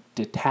not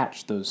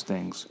detach those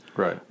things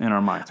in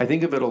our minds. I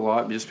think of it a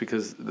lot just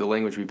because the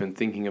language we've been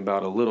thinking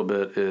about a little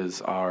bit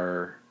is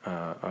our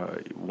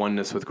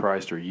oneness with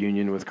Christ or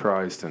union with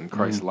Christ and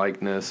Christ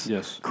likeness.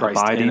 Yes.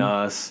 Christ Abiding. in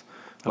us.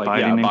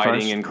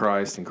 Abiding in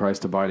Christ and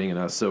Christ abiding in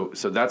us. So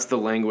that's the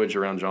language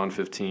around John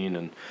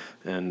 15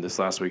 and this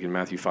last week in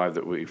Matthew 5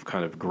 that we've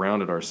kind of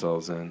grounded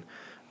ourselves in.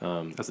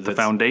 That's the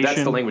foundation.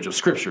 That's the language of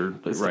Scripture.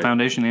 It's the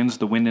foundation ends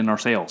the wind in our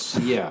sails.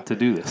 Yeah. To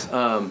do this.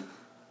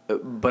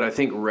 But I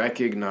think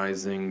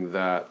recognizing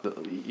that,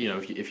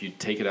 if you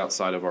take it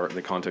outside of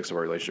the context of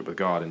our relationship with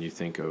God, and you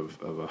think of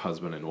a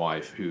husband and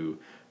wife who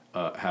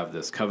have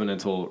this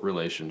covenantal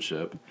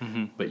relationship,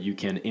 but you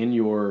can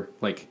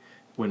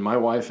when my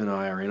wife and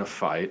I are in a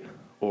fight,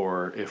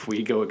 or if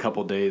we go a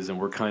couple days and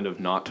we're kind of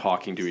not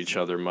talking to each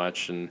other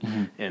much,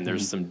 and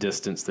there's some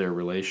distance there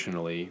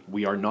relationally,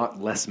 we are not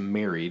less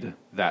married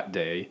that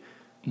day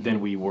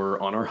than we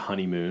were on our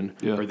honeymoon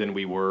or than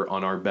we were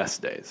on our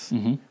best days.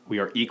 We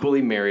are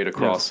equally married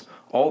across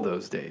all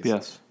those days.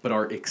 Yes. But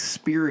our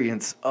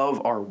experience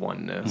of our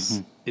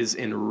oneness is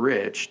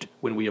enriched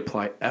when we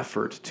apply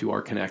effort to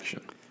our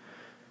connection.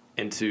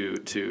 And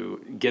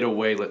to get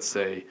away, let's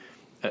say,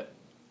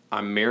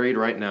 I'm married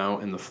right now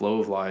in the flow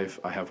of life.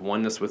 I have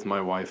oneness with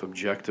my wife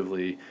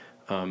objectively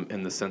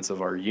in the sense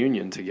of our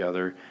union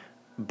together.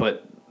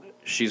 But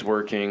she's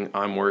working,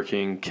 I'm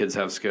working, kids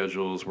have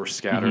schedules, we're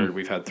scattered.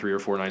 We've had 3 or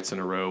 4 nights in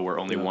a row where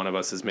only one of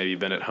us has maybe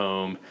been at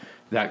home,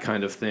 that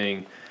kind of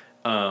thing.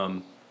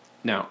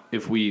 Now,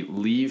 if we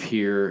leave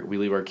here, we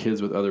leave our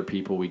kids with other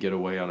people, we get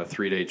away on a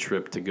 3-day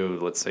trip to go,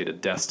 let's say, to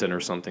Destin or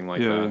something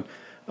like that.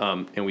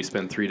 And we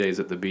spend 3 days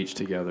at the beach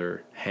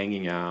together,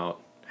 hanging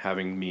out,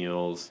 having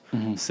meals,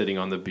 sitting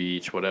on the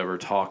beach, whatever,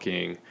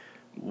 talking.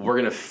 We're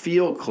going to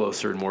feel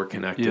closer and more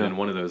connected in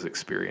one of those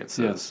experiences.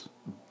 Yes.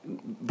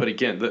 But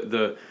again,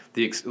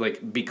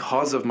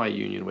 because of my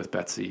union with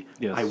Betsy,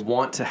 I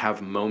want to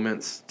have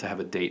moments to have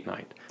a date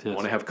night. I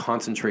want to have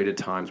concentrated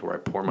times where I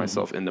pour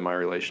myself into my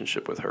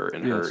relationship with her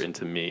and her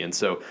into me. And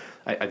so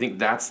I think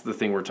that's the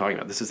thing we're talking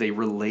about. This is a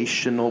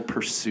relational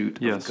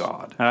pursuit of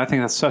God. And I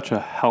think that's such a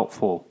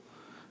helpful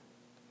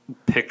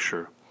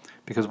picture,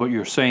 because what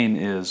you're saying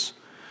is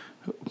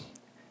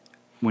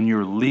when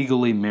you're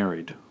legally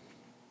married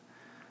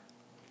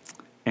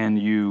and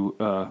you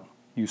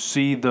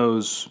see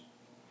those,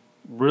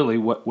 really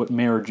what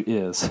marriage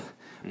is,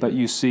 but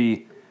you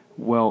see,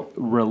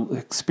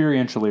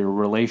 experientially or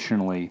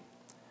relationally,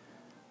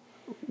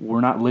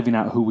 we're not living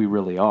out who we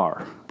really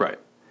are. Right.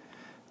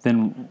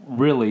 Then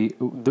really,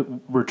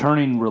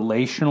 returning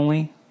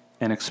relationally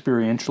and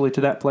experientially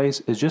to that place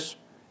is just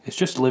It's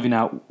just living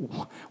out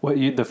what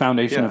the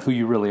foundation of who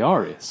you really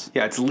are is.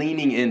 Yeah, it's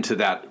leaning into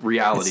that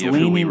reality It's of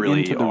who we leaning really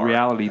into the are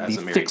reality, as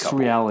the a married fixed couple.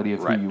 reality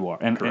of Right. who you are.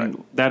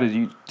 And that is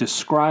you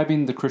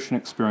describing the Christian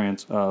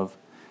experience of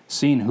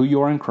seeing who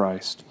you are in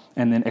Christ,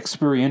 and then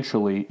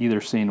experientially either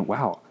seeing,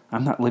 wow,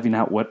 I'm not living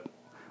out what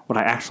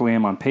I actually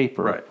am on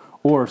paper, Right.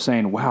 or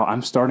saying, wow,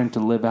 I'm starting to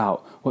live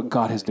out what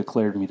God has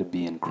declared me to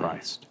be in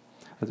Christ.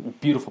 That's a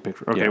beautiful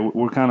picture. Okay, Yeah.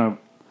 we kind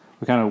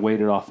of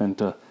waded off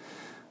into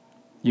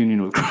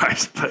union with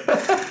Christ,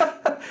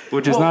 but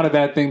which is not a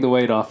bad thing to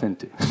wade off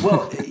into.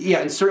 Well, yeah,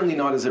 and certainly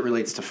not as it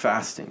relates to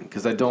fasting,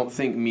 because I don't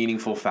think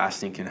meaningful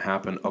fasting can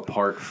happen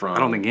apart from. I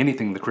don't think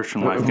anything in the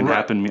Christian life can Right.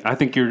 happen. I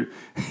think you're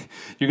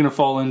going to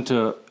fall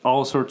into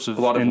all sorts of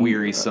a lot of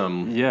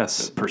wearisome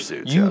yes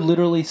pursuits. You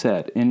literally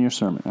said in your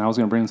sermon, and I was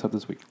going to bring this up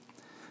this week.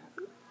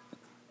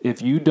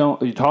 If you're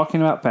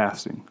talking about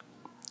fasting,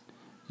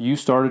 you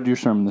started your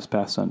sermon this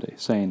past Sunday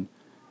saying,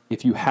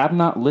 if you have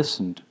not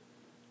listened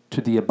to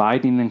the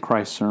abiding in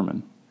Christ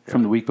sermon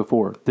from the week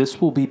before,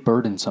 this will be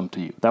burdensome to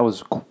you. That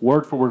was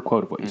word for word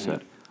quote of what you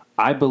said.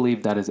 I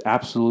believe that is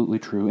absolutely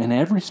true in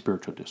every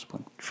spiritual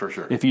discipline. For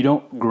sure. If you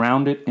don't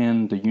ground it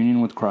in the union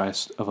with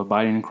Christ, of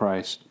abiding in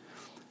Christ,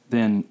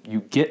 then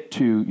you get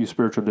to your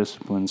spiritual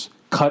disciplines,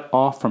 cut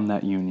off from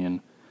that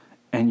union,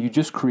 and you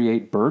just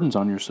create burdens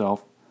on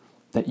yourself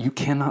that you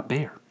cannot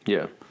bear.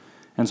 Yeah.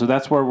 And so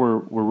that's where we're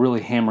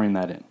really hammering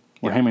that in.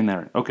 We're hammering that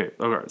in. Okay,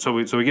 all right. So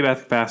we get back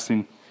to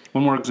fasting.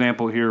 One more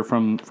example here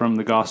from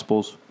the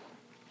Gospels.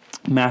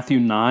 Matthew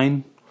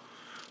 9,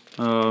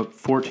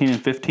 14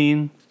 and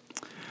 15.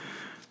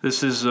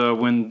 This is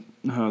when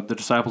the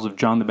disciples of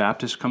John the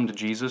Baptist come to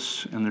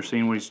Jesus, and they're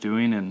seeing what he's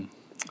doing, and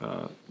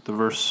the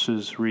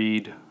verses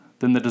read,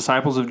 Then the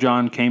disciples of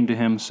John came to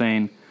him,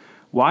 saying,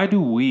 Why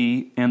do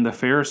we and the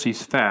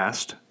Pharisees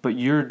fast, but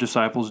your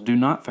disciples do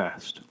not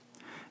fast?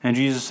 And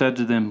Jesus said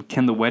to them,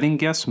 Can the wedding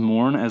guests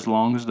mourn as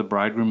long as the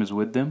bridegroom is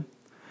with them?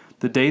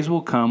 The days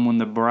will come when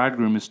the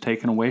bridegroom is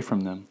taken away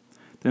from them.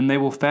 Then they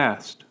will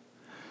fast.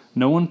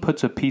 No one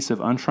puts a piece of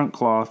unshrunk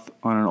cloth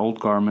on an old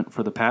garment,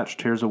 for the patch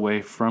tears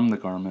away from the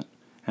garment,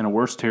 and a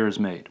worse tear is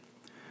made.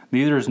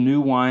 Neither is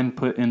new wine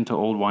put into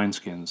old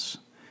wineskins.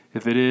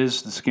 If it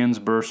is, the skins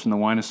burst and the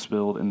wine is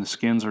spilled, and the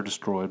skins are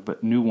destroyed,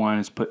 but new wine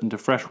is put into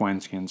fresh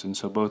wineskins, and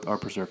so both are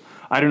preserved.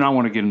 I do not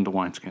want to get into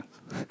wineskins.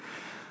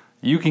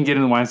 You can get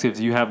into wineskins.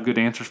 You have good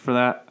answers for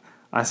that.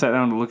 I sat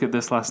down to look at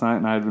this last night,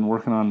 and I had been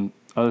working on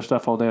other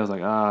stuff all day. I was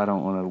like, I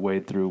don't want to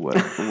wade through what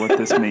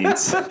this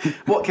means.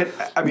 Well,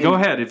 go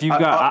ahead. If you've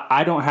got,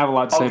 I don't have a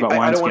lot to say about wineskins.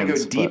 I don't want to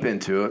go deep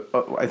into it.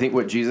 I think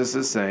what Jesus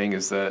is saying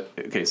is that,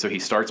 okay, so he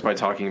starts by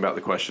talking about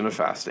the question of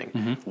fasting.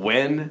 Mm-hmm.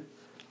 When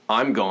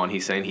I'm gone,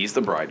 he's saying he's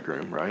the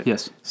bridegroom, right?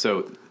 Yes.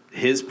 So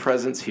his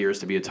presence here is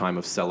to be a time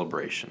of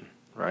celebration,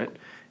 right?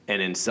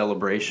 And in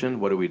celebration,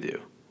 what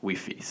do? We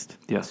feast.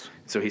 Yes.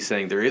 So he's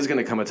saying there is going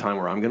to come a time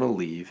where I'm going to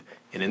leave,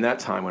 and in that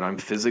time when I'm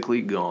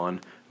physically gone,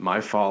 my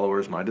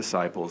followers, my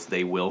disciples,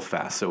 they will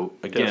fast. So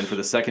again, for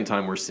the second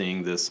time, we're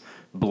seeing this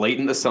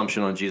blatant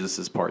assumption on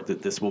Jesus' part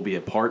that this will be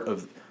a part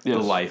of the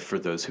life for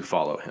those who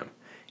follow him.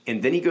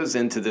 And then he goes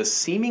into this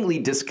seemingly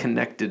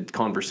disconnected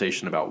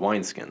conversation about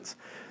wineskins.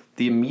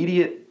 The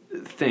immediate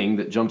thing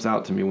that jumps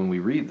out to me when we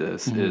read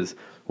this is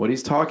what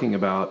he's talking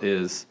about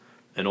is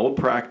an old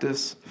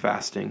practice,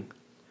 fasting,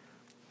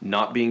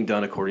 not being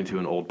done according to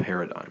an old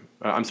paradigm.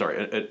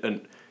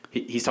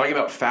 He's talking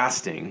about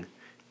fasting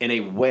in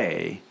a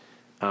way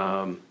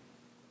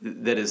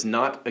that is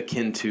not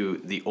akin to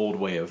the old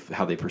way of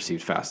how they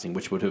perceived fasting,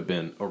 which would have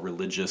been a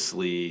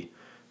religiously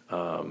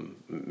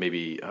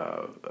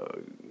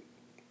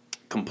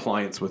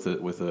compliance with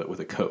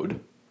a code,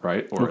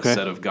 right, or a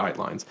set of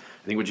guidelines.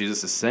 I think what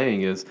Jesus is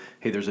saying is,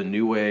 hey, there's a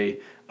new way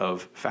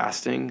of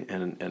fasting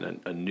and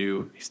a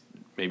new. He's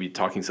maybe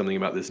talking something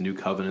about this new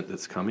covenant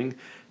that's coming.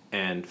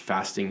 And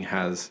fasting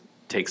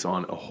takes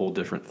on a whole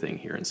different thing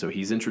here, and so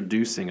he's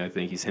introducing. I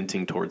think he's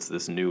hinting towards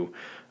this new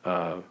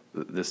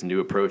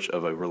approach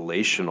of a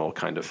relational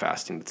kind of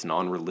fasting that's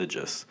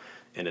non-religious,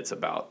 and it's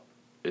about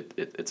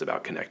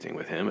connecting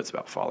with him. It's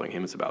about following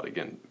him. It's about,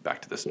 again,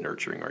 back to this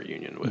nurturing our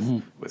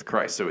union with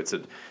Christ. So it's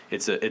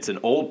an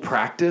old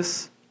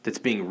practice that's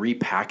being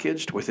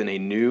repackaged within a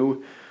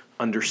new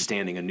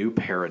understanding, a new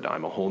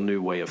paradigm, a whole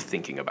new way of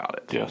thinking about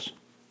it. Yes.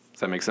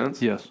 Does that make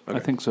sense? Yes, okay. I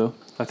think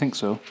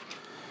so.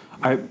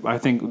 I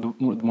think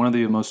one of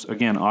the most,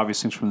 again,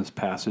 obvious things from this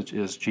passage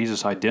is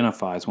Jesus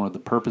identifies one of the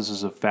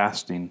purposes of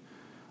fasting,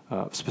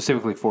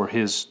 specifically for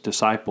his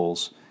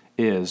disciples,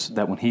 is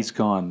that when he's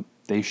gone,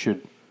 they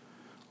should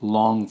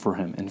long for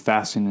him. And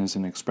fasting is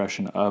an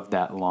expression of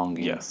that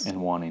longing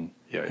and wanting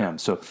him.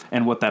 So,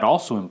 and what that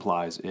also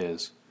implies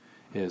is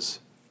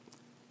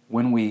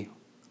when we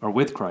are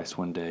with Christ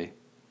one day,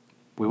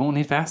 we won't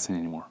need fasting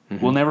anymore.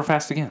 Mm-hmm. We'll never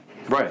fast again.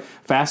 Right.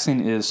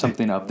 Fasting is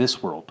something of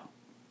this world.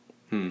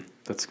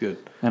 That's good.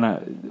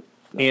 And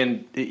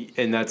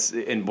that's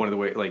one of the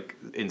way. Like,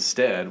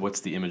 instead,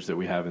 what's the image that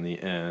we have in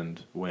the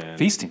end when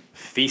feasting,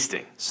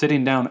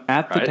 sitting down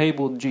at the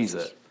table of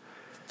Jesus,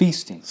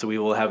 feasting. So we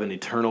will have an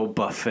eternal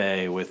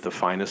buffet with the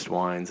finest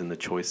wines and the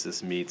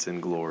choicest meats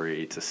in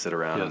glory to sit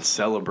around and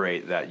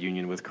celebrate that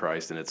union with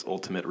Christ and its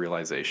ultimate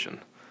realization.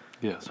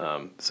 Yes.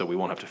 So we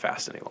won't have to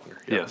fast any longer.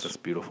 Yeah, yes. That's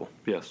beautiful.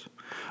 Yes.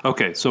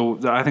 Okay, so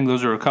I think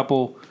those are a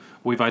couple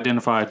we've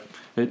identified.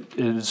 It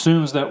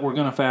assumes that we're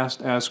going to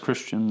fast as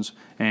Christians,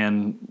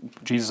 and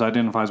Jesus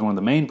identifies one of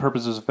the main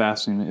purposes of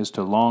fasting is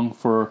to long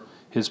for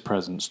His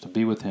presence, to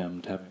be with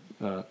Him, to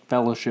have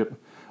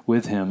fellowship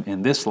with Him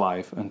in this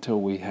life until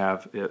we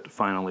have it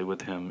finally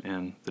with Him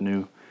in the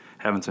new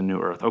heavens and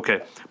new earth.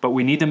 Okay, but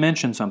we need to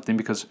mention something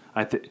because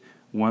I think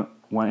when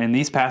in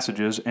these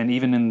passages, and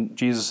even in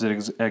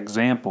Jesus'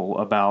 example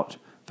about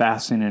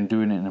fasting and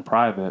doing it in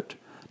private,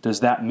 does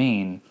that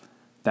mean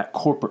that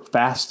corporate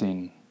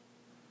fasting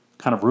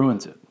kind of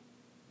ruins it?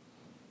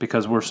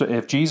 Because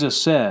if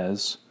Jesus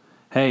says,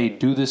 hey,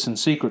 do this in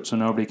secret so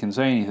nobody can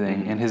say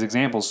anything, and His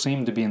examples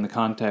seem to be in the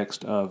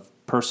context of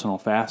personal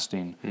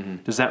fasting,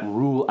 does that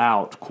rule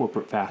out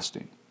corporate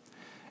fasting?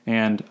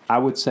 And I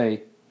would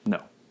say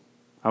no.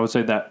 I would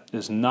say that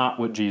is not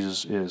what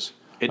Jesus is.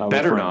 It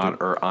better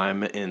not, or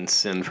I'm in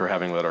sin for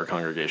having led our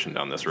congregation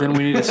down this road. Then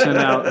we need to send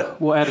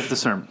out, we'll edit the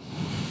sermon.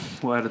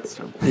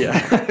 Yeah,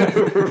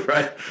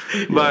 right.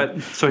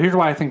 But, so here's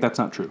why I think that's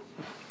not true.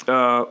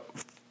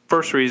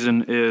 First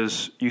reason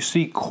is you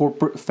see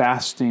corporate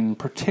fasting,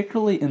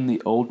 particularly in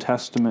the Old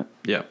Testament,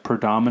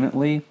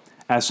 predominantly,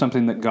 as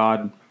something that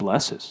God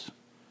blesses.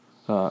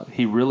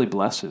 He really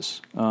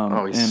blesses.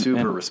 He's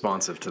super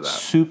responsive to that.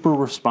 Super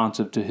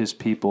responsive to His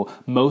people.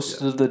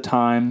 Most of the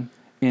time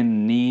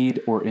in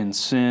need or in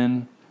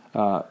sin,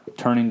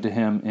 turning to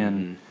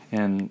Him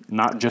in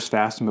not just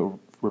fasting, but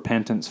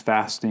repentance,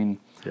 fasting,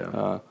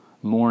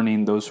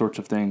 mourning, those sorts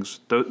of things.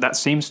 That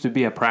seems to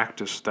be a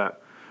practice that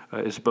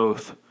is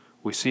both,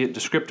 we see it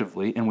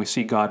descriptively, and we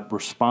see God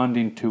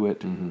responding to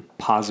it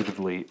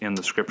positively in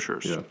the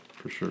Scriptures. Yeah,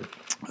 for sure.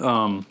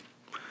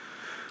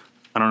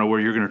 I don't know where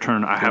you're going to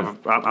turn.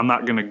 I'm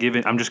not going to give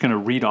it. I'm just going to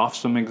read off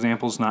some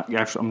examples. Not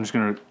actually. I'm just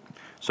going to.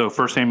 So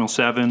 1 Samuel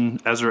 7,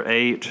 Ezra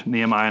 8,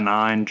 Nehemiah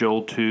 9,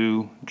 Joel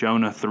 2,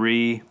 Jonah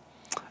 3.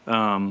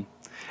 And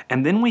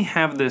then we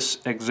have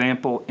this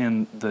example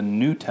in the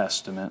New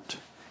Testament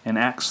in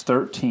Acts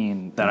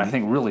 13 that I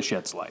think really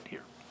sheds light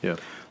here. Yeah.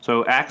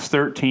 So Acts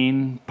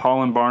 13,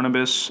 Paul and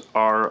Barnabas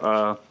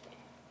have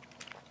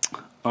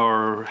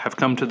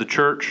come to the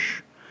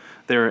church.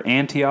 They're at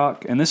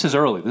Antioch, and this is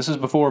early. This is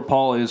before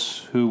Paul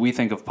is who we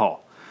think of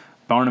Paul.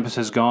 Barnabas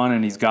has gone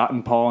and he's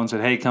gotten Paul and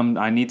said, "Hey, come!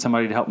 I need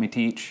somebody to help me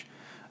teach."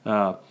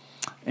 So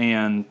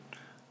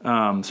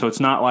it's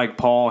not like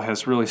Paul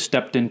has really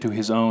stepped into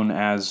his own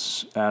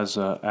as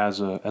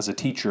a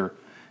teacher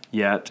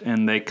yet.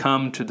 And they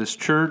come to this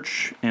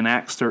church in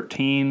Acts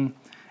 13,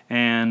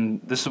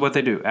 and this is what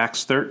they do.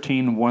 Acts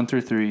 13,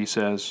 1-3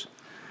 says,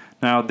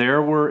 "Now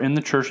there were in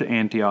the church at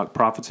Antioch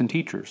prophets and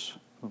teachers: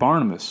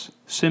 Barnabas,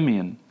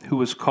 Simeon, who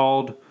was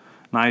called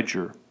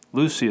Niger,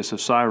 Lucius of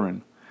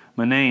Cyrene,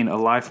 Manaen, a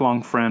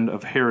lifelong friend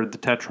of Herod the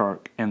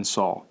Tetrarch, and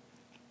Saul.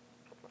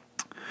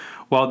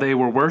 While they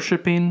were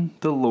worshiping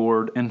the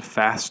Lord and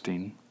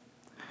fasting,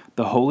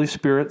 the Holy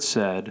Spirit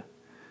said,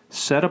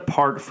 'Set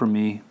apart for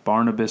me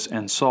Barnabas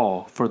and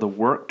Saul for the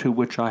work to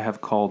which I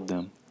have called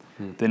them.'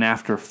 Then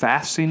after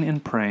fasting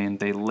and praying,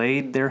 they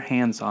laid their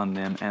hands on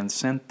them and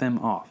sent them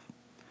off."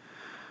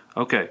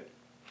 Okay,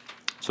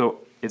 so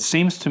it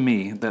seems to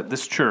me that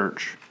this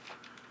church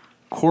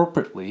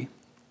corporately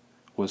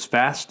was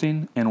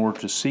fasting in order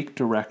to seek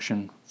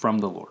direction from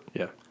the Lord.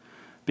 Yeah.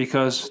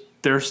 Because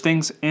there's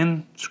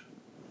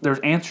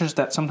answers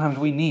that sometimes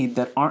we need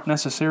that aren't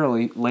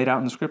necessarily laid out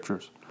in the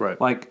Scriptures. Right.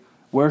 Like,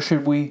 where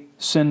should we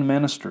send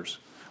ministers?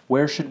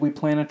 Where should we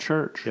plant a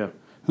church? Yeah.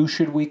 Who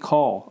should we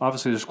call?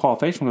 Obviously, there's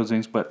qualification for those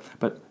things, but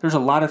there's a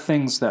lot of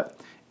things that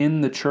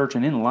in the church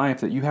and in life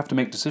that you have to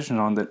make decisions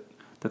on that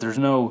there's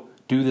no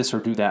do this or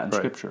do that in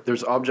Scripture.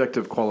 There's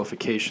objective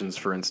qualifications,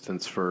 for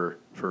instance, for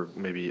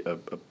maybe a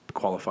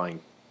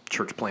qualifying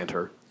church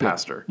planter,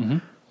 pastor. Mm-hmm.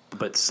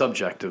 But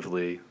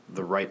subjectively,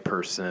 the right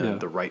person,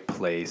 the right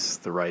place,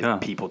 the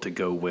right people to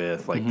go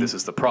with, this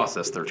is the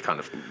process they're kind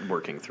of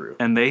working through.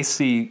 And they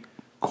see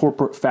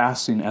corporate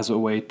fasting as a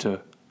way to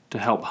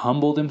help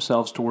humble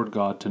themselves toward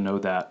God, to know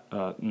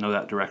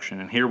that direction.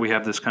 And here we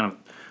have this kind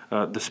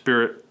of, the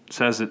Spirit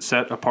says it's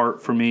set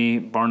apart for me,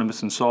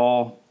 Barnabas and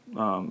Saul.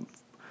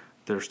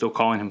 They're still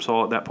calling him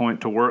Saul at that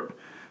point, to work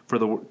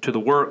to the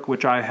work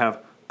which I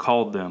have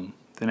called them.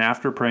 Then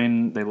after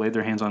praying, they laid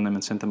their hands on them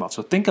and sent them off.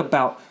 So think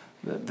about,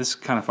 this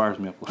kind of fires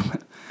me up a little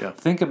bit. Yeah.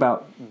 Think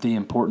about the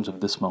importance of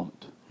this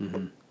moment.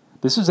 Mm-hmm.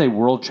 This is a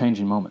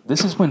world-changing moment.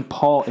 This is when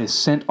Paul is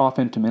sent off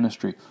into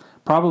ministry.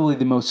 Probably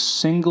the most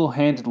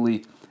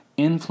single-handedly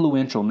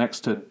influential,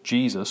 next to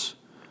Jesus,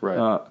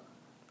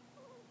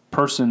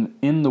 person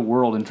in the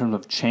world in terms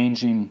of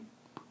changing,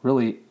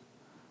 really.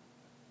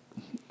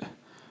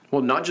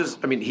 Well, not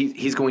just,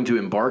 he's going to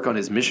embark on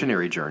his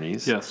missionary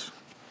journeys. Yes.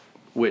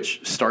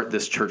 Which start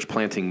this church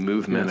planting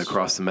movement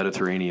across the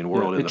Mediterranean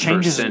world in the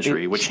first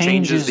century, which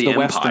changes the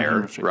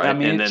empire, right?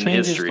 And then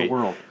history. The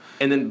world.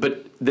 And then,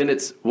 but then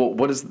it's, well,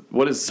 what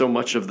is so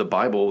much of the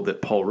Bible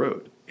that Paul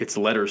wrote? It's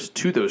letters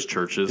to those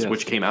churches,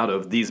 which came out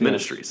of these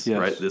ministries,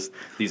 right?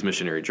 These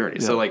missionary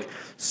journeys. So like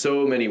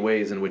so many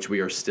ways in which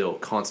we are still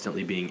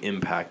constantly being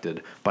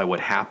impacted by what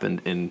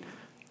happened in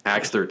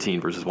Acts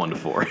 13 verses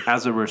 1-4.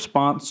 As a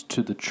response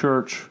to the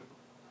church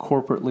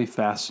corporately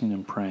fasting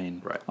and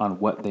praying on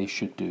what they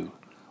should do,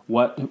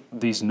 what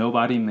these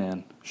nobody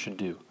men should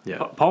do.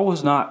 Yeah. Paul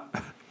was not,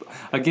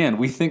 again,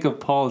 we think of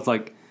Paul as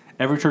like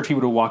every church he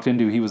would have walked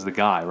into, he was the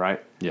guy,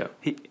 right? Yeah.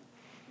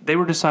 They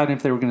were deciding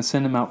if they were going to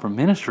send him out for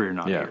ministry or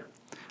not here.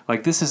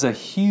 Like, this is a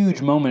huge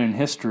moment in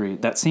history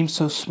that seems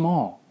so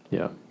small.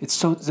 Yeah. It's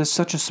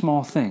such a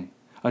small thing.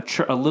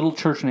 A little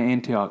church in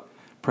Antioch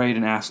prayed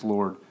and asked the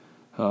Lord,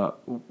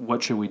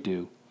 what should we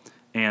do?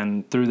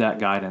 And through that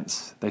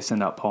guidance, they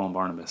send out Paul and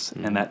Barnabas,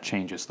 and that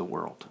changes the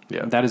world.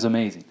 Yeah. That is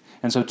amazing.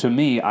 And so to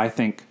me, I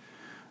think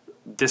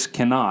this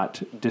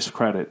cannot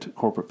discredit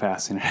corporate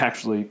fasting. It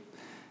actually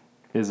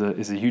is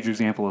a huge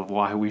example of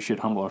why we should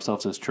humble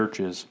ourselves as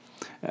churches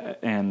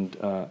and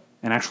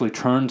actually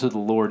turn to the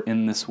Lord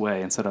in this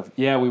way instead of,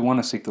 we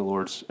want to seek the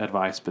Lord's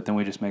advice, but then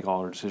we just make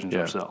all our decisions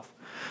ourselves.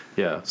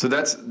 Yeah, so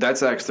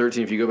that's Acts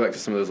 13. If you go back to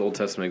some of those Old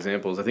Testament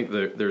examples, I think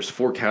there's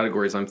 4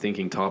 categories I'm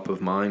thinking top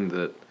of mind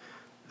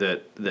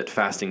that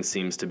fasting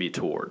seems to be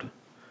toward.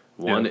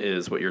 One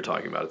is what you're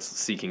talking about. It's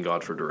seeking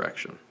God for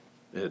direction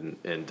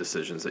in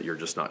decisions that you're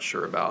just not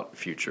sure about,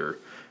 future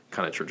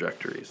kind of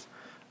trajectories.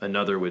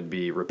 Another would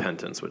be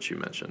repentance, which you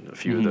mentioned. A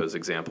few of those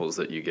examples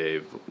that you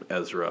gave,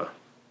 Ezra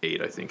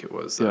 8, I think it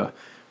was,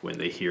 when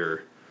they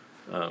hear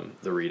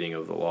the reading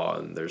of the law,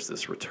 and there's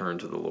this return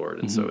to the Lord.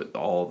 And so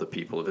all the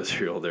people of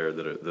Israel there,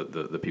 that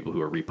are the people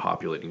who are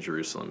repopulating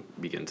Jerusalem,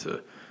 begin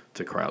to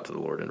cry out to the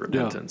Lord in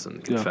repentance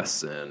and confess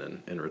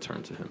sin and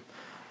return to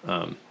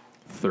him.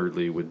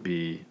 Thirdly would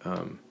be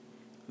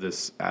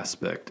this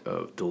aspect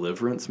of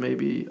deliverance,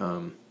 maybe.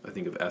 I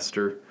think of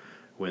Esther,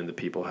 when the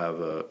people have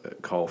a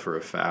call for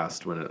a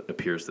fast, when it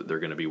appears that they're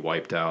going to be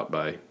wiped out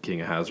by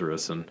King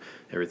Ahasuerus and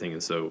everything.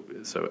 And so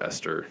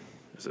Esther,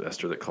 is it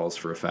Esther that calls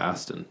for a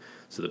fast? And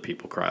so the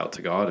people cry out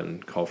to God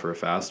and call for a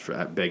fast,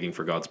 begging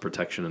for God's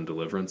protection and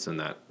deliverance. And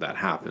that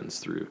happens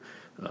through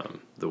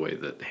the way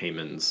that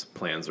Haman's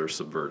plans are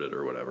subverted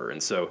or whatever.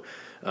 And so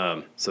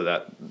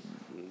that,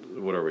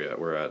 what are we at?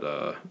 We're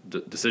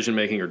at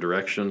decision-making or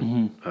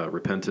direction,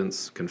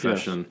 repentance,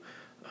 confession,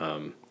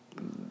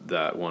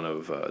 that one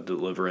of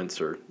deliverance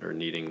or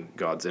needing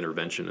God's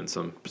intervention in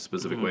some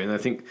specific way. And I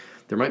think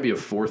there might be a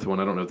fourth one.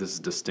 I don't know if this is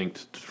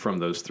distinct from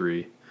those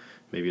 3.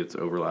 Maybe it's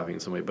overlapping in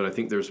some way. But I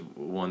think there's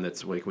one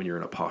that's like when you're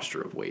in a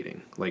posture of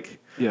waiting. Like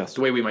the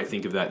way we might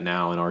think of that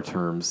now in our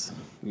terms,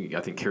 I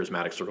think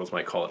charismatic circles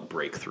might call it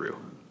breakthrough,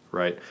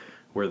 right?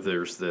 Where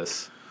there's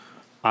this...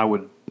 I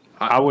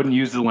wouldn't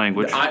use the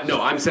language.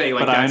 I'm saying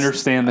like, but I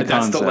understand the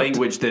concept. That's the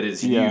language that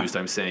is used.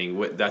 I'm saying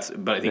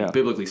but I think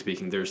biblically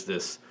speaking, there's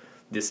this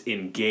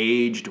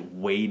engaged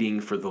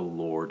waiting for the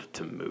Lord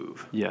to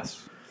move.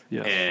 Yes.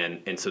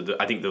 And so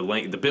I think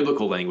the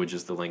biblical language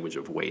is the language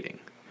of waiting,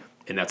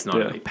 and that's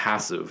not a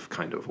passive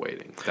kind of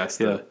waiting. That's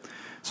the.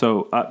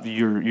 So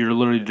you're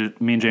literally,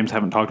 me and James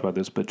haven't talked about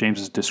this, but James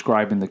is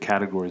describing the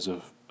categories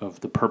of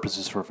the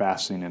purposes for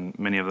fasting, and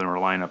many of them are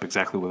lining up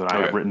exactly with what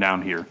I have written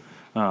down here.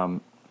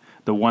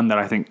 The one that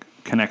I think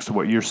connects to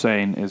what you're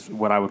saying is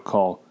what I would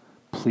call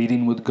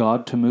pleading with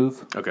God to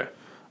move. Okay.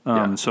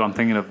 So I'm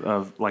thinking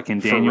of like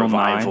in Daniel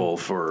 9.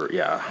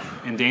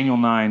 In Daniel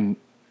 9,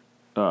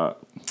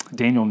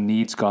 Daniel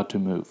needs God to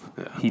move.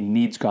 Yeah. He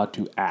needs God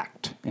to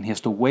act, and he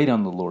has to wait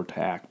on the Lord to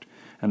act.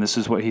 And this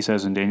is what he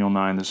says in Daniel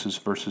 9. This is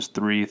verses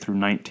 3 through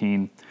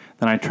 19.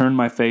 Then I turned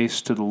my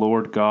face to the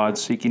Lord God,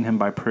 seeking him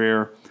by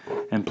prayer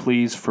and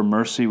pleas for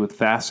mercy with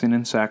fasting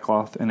and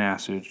sackcloth and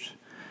ashes.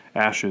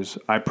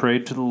 I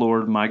prayed to the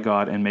Lord my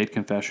God and made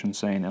confession,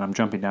 saying, and I'm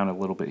jumping down a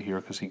little bit here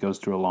because he goes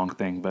through a long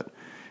thing, but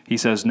he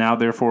says, now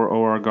therefore,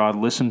 O our God,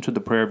 listen to the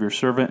prayer of your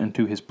servant and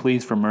to his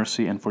pleas for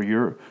mercy, and for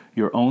your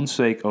own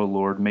sake, O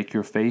Lord, make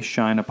your face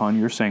shine upon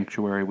your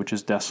sanctuary, which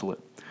is desolate.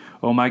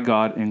 O my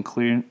God,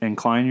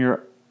 incline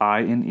your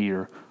eye and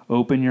ear,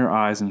 open your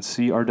eyes and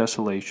see our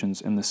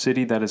desolations in the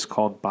city that is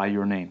called by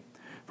your name.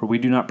 For we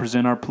do not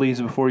present our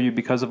pleas before you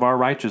because of our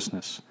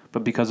righteousness,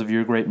 but because of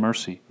your great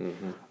mercy.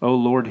 O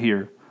Lord,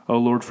 hear. O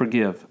Lord,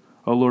 forgive.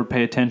 O Lord,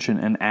 pay attention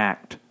and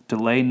act.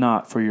 Delay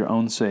not for your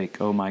own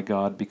sake, O my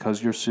God,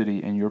 because your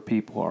city and your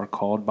people are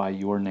called by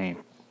your name.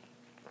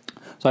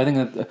 So I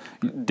think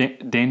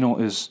that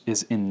Daniel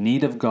is in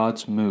need of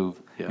God's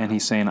move, and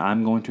he's saying,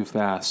 I'm going to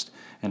fast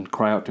and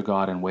cry out to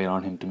God and wait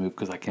on him to move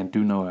because I can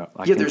do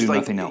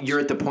nothing else. You're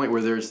at the point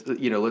where there's,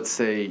 let's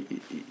say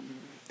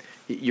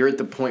you're at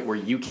the point where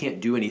you can't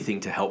do anything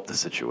to help the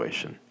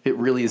situation. It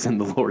really is in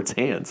the Lord's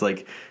hands.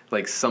 Like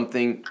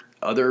something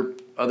other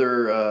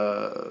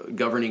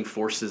governing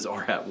forces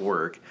are at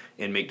work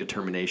and make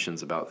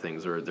determinations about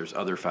things, or there's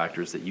other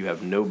factors that you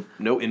have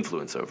no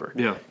influence over.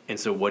 Yeah. And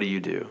so what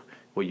do?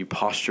 Well, you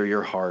posture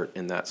your heart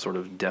in that sort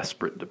of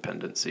desperate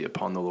dependency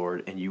upon the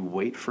Lord, and you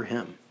wait for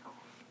him.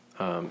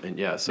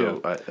 And.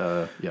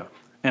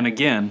 And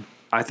again,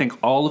 I think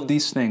all of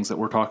these things that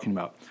we're talking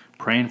about,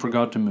 praying for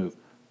God to move,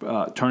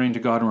 turning to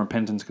God in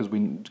repentance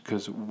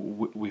because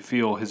we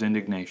feel His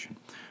indignation,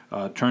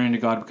 turning to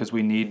God because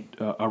we need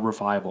a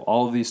revival,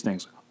 all of these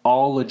things,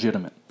 all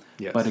legitimate.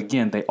 Yes. But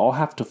again, they all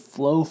have to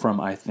flow from,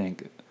 I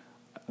think,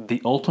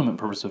 the ultimate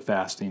purpose of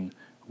fasting,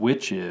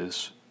 which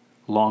is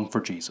long for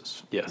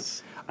Jesus.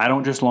 Yes. I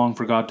don't just long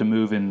for God to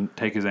move and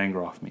take His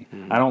anger off me.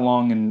 I don't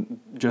long in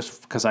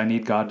just because I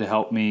need God to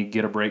help me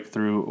get a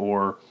breakthrough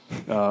or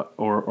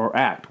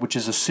act, which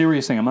is a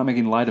serious thing. I'm not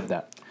making light of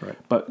that. Right.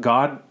 But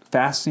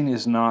fasting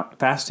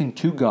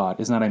to God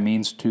is not a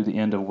means to the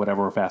end of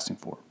whatever we're fasting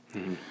for.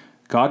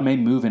 God may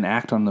move and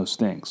act on those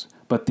things,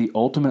 but the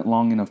ultimate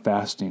longing of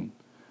fasting,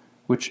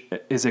 which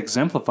is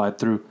exemplified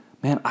through,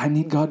 man, I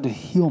need God to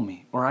heal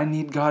me, or I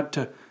need God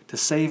to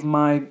save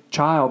my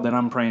child that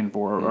I'm praying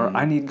for, or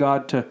I need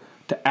God to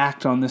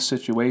act on this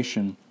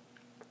situation.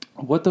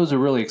 What those are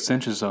really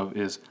extensions of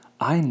is,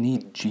 I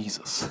need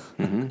Jesus.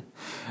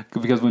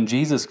 Because when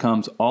Jesus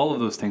comes, all of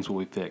those things will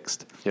be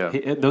fixed.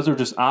 Yeah. Those are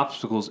just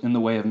obstacles in the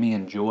way of me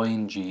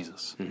enjoying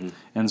Jesus.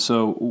 And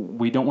so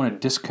we don't want to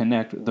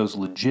disconnect those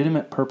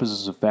legitimate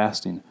purposes of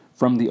fasting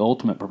from the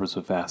ultimate purpose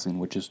of fasting,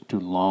 which is to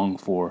long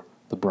for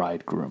the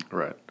bridegroom.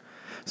 Right.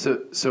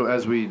 So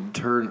as we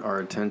turn our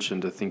attention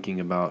to thinking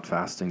about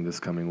fasting this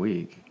coming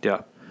week,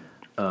 Yeah.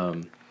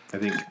 I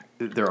think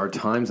there are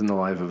times in the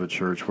life of a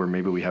church where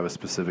maybe we have a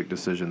specific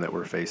decision that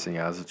we're facing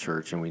as a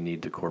church, and we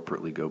need to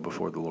corporately go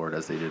before the Lord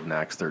as they did in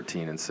Acts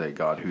 13 and say,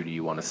 God, who do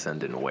you want to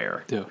send and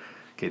where? Yeah.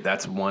 Okay,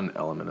 that's one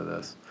element of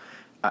this.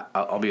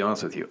 I'll be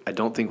honest with you. I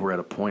don't think we're at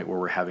a point where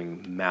we're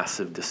having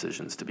massive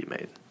decisions to be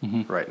made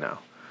right now.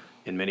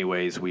 In many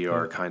ways, we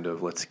are kind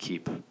of, let's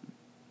keep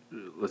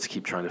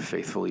trying to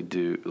faithfully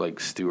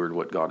steward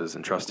what God is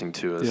entrusting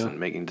to us and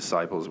making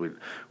disciples.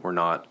 We're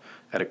not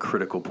at a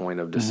critical point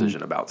of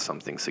decision about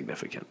something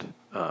significant.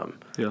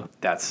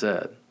 That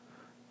said,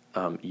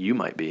 you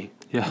might be.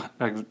 Yeah.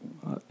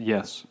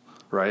 Yes.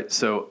 Right?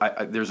 So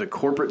there's a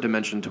corporate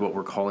dimension to what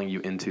we're calling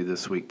you into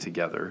this week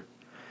together,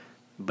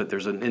 but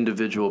there's an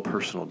individual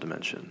personal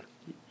dimension.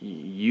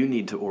 You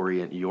need to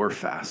orient your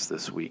fast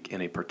this week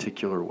in a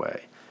particular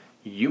way.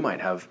 You might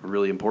have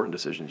really important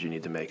decisions you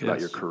need to make about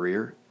your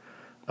career,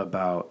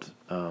 about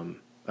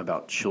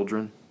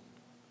children,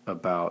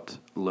 about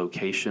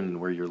location and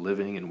where you're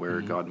living and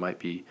where God might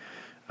be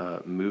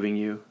moving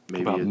you.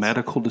 Maybe about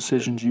medical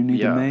decisions you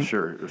need to make. Yeah,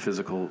 sure.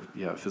 Physical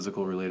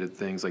related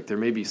things. Like there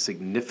may be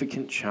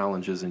significant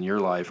challenges in your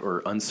life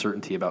or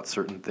uncertainty about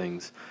certain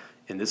things.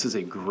 And this is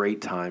a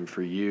great time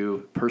for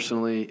you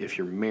personally, if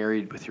you're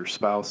married with your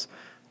spouse,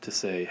 to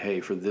say,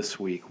 hey, for this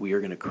week, we are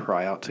going to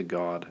cry out to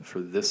God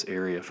for this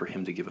area, for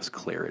Him to give us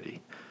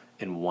clarity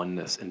and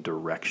oneness and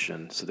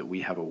direction so that we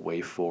have a way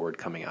forward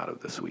coming out of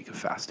this week of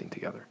fasting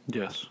together.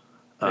 Yes.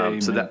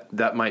 So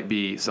that might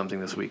be something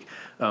this week.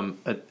 In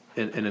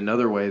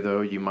another way, though,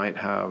 you might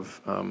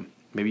have,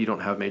 maybe you don't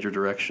have major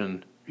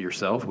direction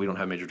yourself. We don't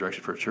have major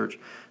direction for a church.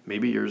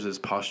 Maybe yours is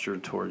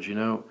postured towards,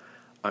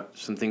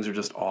 some things are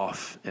just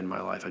off in my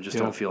life. I just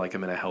don't feel like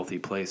I'm in a healthy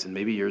place. And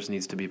maybe yours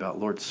needs to be about,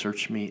 Lord,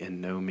 search me and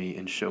know me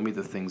and show me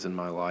the things in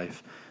my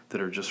life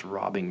that are just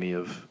robbing me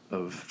of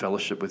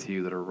fellowship with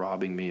you, that are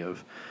robbing me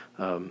of,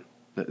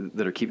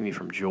 that are keeping me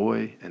from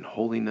joy and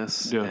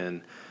holiness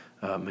and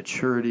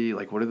maturity.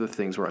 Like, what are the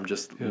things where I'm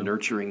just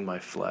nurturing my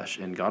flesh?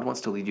 And God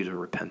wants to lead you to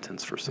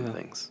repentance for some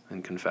things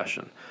and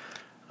confession.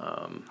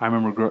 I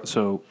remember,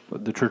 so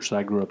the church that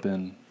I grew up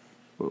in,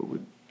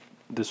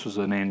 this was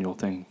an annual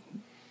thing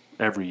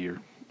every year,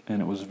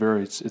 and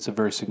it's a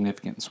very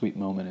significant and sweet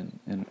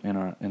moment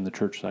in the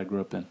church that I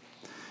grew up in.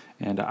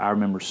 And I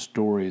remember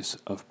stories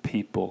of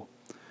people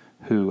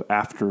who,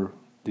 after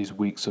these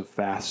weeks of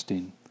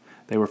fasting,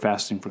 they were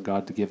fasting for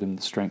God to give them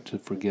the strength to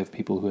forgive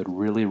people who had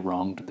really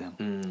wronged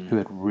them, who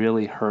had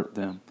really hurt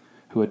them,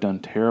 who had done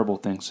terrible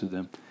things to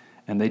them,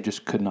 and they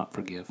just could not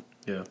forgive.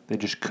 Yeah, they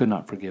just could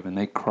not forgive, and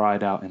they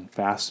cried out and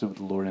fasted with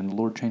the Lord, and the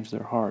Lord changed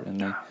their heart.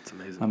 And that's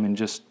amazing. I mean,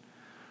 just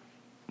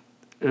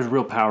there's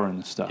real power in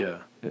this stuff. Yeah,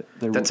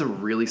 that's a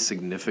really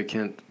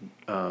significant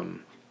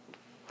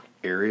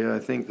area, I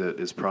think, that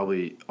is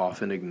probably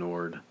often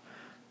ignored.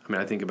 I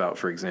mean, I think about,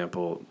 for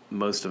example,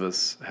 most of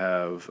us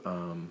have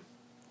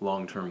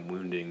long-term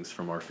woundings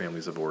from our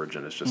families of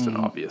origin. It's just an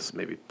obvious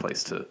maybe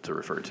place to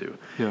refer to.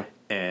 Yeah.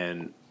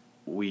 And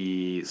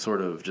we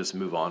sort of just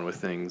move on with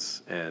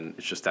things, and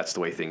it's just that's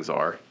the way things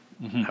are,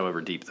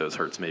 however deep those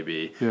hurts may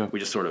be. Yeah. We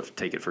just sort of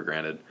take it for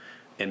granted.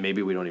 And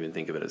maybe we don't even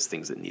think of it as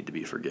things that need to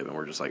be forgiven.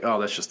 We're just like, oh,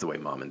 that's just the way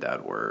mom and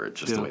dad were.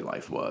 It's just the way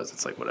life was.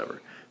 It's like whatever.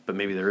 But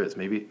maybe there is.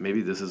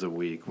 Maybe this is a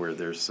week where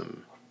there's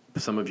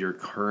some of your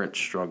current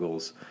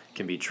struggles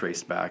can be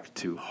traced back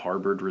to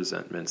harbored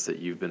resentments that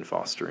you've been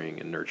fostering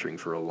and nurturing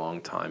for a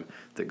long time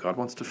that God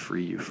wants to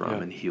free you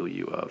from and heal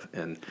you of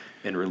and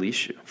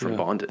release you from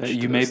bondage. That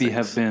you maybe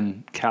have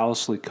been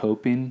callously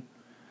coping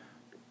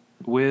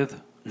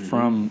with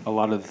from a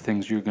lot of the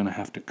things you're going to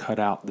have to cut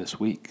out this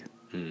week.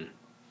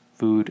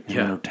 Food and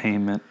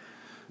entertainment,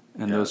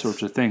 and those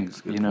sorts of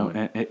things. Good You know, point.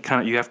 and it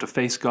kind of, you have to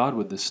face God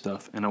with this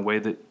stuff in a way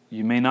that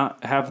you may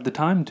not have the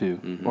time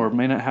to, or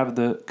may not have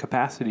the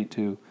capacity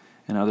to,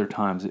 in other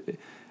times.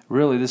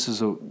 Really, this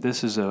is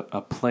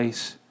a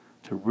place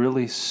to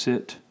really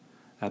sit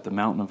at the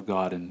mountain of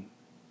God and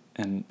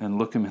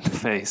look Him in the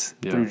face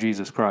through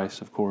Jesus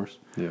Christ, of course.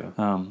 Yeah.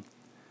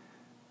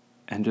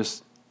 And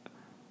just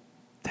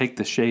take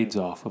the shades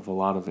off of a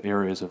lot of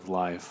areas of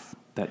life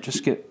that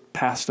just get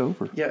passed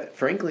over. Yeah,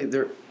 frankly,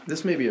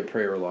 this may be a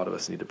prayer a lot of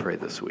us need to pray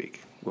this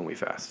week when we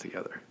fast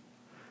together.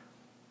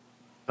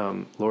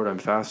 Lord, I'm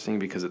fasting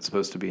because it's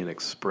supposed to be an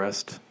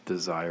expressed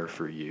desire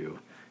for you,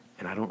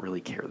 and I don't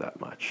really care that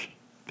much.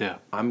 Yeah.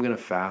 I'm going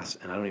to fast,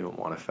 and I don't even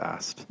want to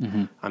fast.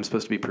 Mm-hmm. I'm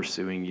supposed to be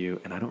pursuing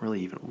you, and I don't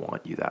really even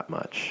want you that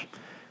much.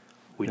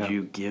 Would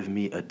you give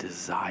me a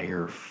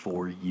desire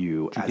for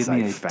you as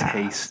I fast? Give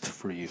me a taste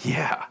for you.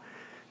 Yeah.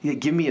 Yeah,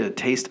 give me a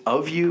taste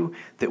of you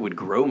that would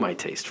grow my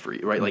taste for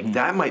you, right? Mm-hmm. Like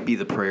that might be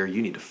the prayer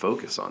you need to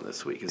focus on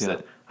this week, is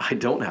that I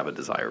don't have a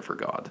desire for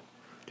God.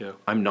 Yeah.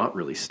 I'm not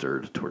really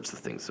stirred towards the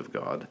things of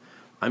God.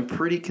 I'm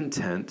pretty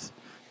content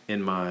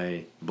in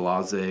my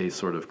blasé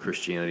sort of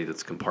Christianity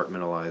that's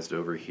compartmentalized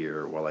over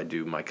here while I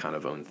do my kind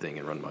of own thing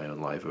and run my own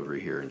life over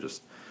here and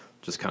just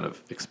kind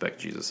of expect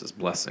Jesus'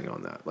 blessing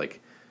on that.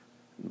 Like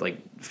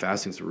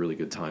fasting's a really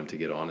good time to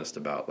get honest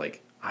about,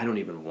 like, I don't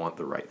even want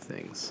the right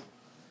things.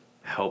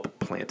 Help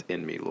plant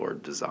in me,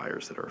 Lord,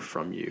 desires that are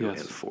from you and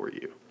for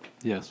you.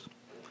 Yes.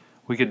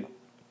 We could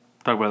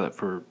talk about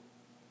that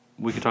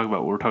we could talk about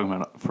what we're talking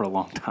about for a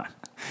long time.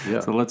 Yeah.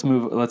 So let's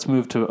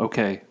move to,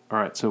 okay, all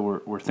right, so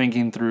we're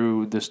thinking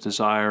through this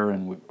desire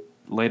and we've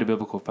laid a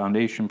biblical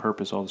foundation,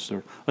 purpose, all this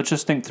stuff. Let's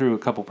just think through a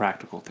couple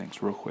practical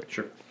things real quick.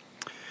 Sure.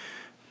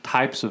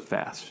 Types of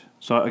fast.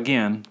 So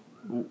again,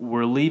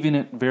 we're leaving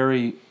it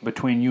very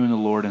between you and the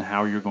Lord and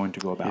how you're going to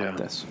go about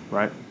this,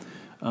 right?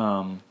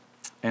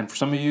 And for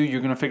some of you,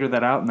 you're going to figure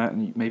that out,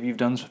 and maybe you've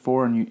done this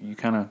before, and you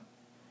kind of,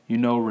 you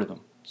know rhythm.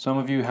 Some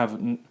of you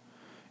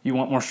you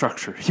want more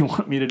structure. You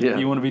want me to,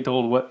 you want to be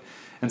told what,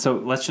 and so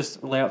let's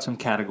just lay out some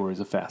categories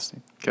of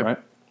fasting, right?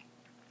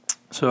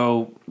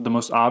 So the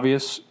most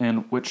obvious,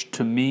 and which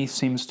to me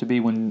seems to be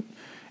when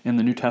in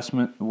the New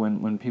Testament,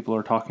 when people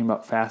are talking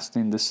about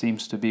fasting, this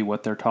seems to be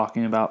what they're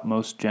talking about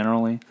most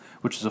generally,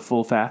 which is a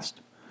full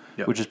fast,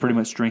 which is pretty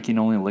much drinking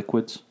only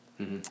liquids.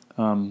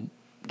 Mm-hmm.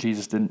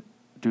 Jesus didn't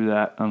do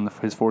that on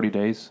his 40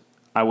 days.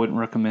 I wouldn't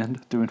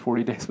recommend doing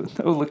 40 days with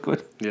no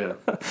liquid. Yeah.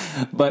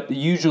 But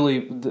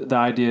usually the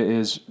idea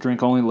is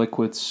drink only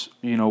liquids,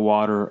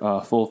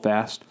 water, full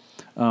fast.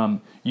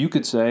 You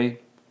could say,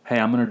 hey,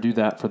 I'm going to do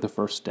that for the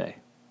first day,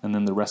 and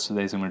then the rest of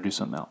the days I'm going to do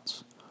something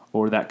else.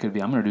 Or that could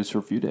be, I'm going to do this for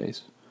a few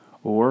days.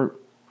 Or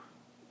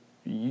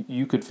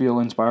you could feel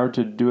inspired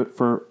to do it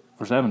for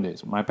 7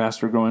 days. My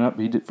pastor growing up,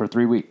 he did it for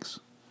 3 weeks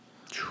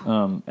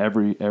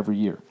every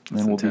year.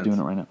 And we'll be doing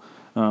it right now.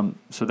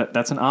 So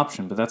that's an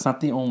option, but that's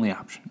not the only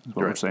option, is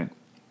what we're saying.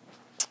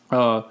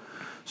 So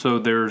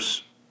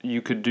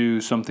you could do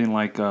something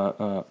like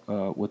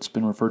what's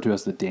been referred to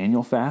as the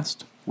Daniel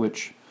fast,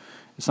 which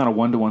it's not a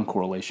one-to-one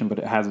correlation, but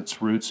it has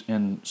its roots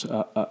in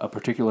a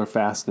particular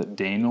fast that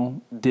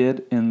Daniel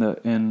did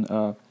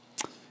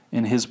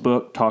in his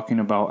book, talking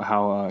about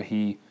how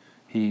he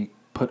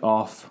put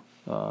off.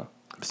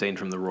 Abstained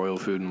from the royal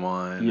food and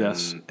wine.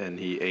 Yes. And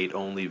he ate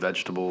only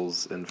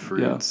vegetables and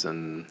fruits.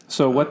 And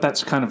so what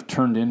that's kind of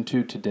turned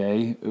into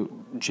today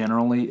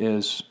generally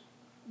is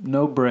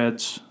no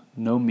breads,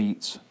 no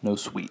meats, no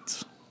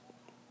sweets.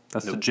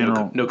 That's the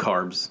general. No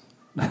carbs.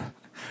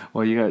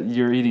 Well, you're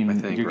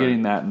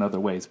getting that in other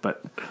ways,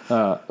 but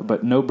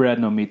no bread,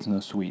 no meats,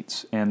 no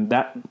sweets, and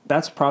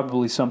that's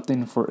probably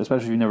something for,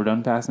 especially if you've never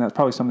done fasting. That's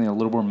probably something a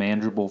little more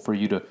manageable for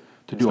you to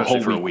do especially a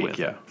whole for week with,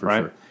 yeah, for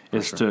right? Sure.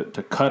 Is to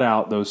cut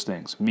out those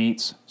things: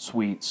 meats,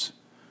 sweets,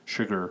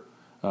 sugar,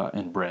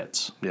 and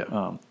breads.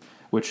 Yeah.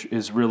 Which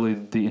is really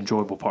the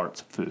enjoyable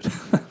parts of food.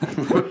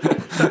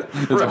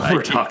 That's what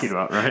we're talking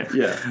about, right?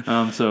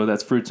 Yeah. So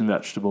that's fruits and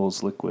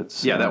vegetables,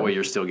 liquids. Yeah, that way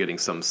you're still getting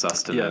some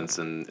sustenance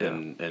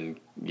and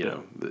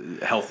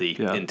healthy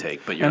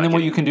intake. But then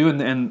what you can do,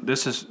 and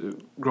this is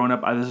growing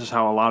up, this is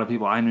how a lot of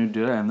people I knew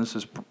did it, and this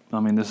is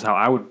how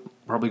I would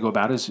probably go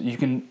about it, is you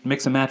can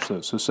mix and match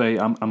those. So say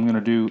I'm going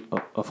to do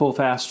a full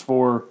fast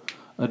for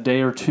a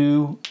day or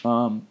two,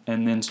 and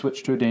then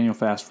switch to a Daniel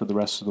fast for the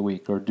rest of the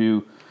week, or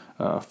do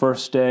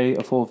first day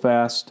a full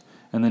fast,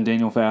 and then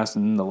Daniel fast,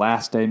 and then the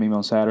last day, maybe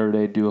on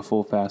Saturday, do a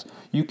full fast.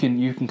 You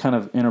can kind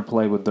of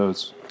interplay with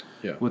those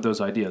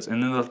ideas.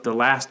 And then the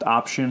last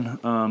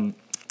option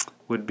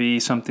would be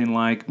something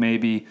like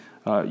maybe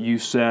you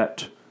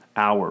set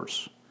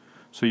hours.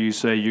 So you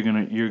say you're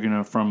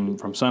gonna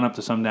from sun up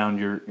to sundown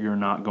you're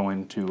not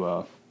going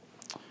to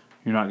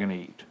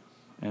eat,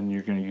 and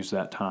you're going to use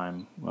that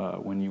time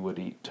when you would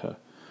eat to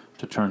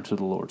turn to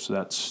the Lord. So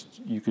that's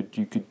you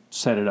could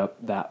set it up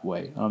that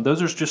way.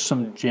 Those are just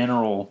some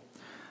general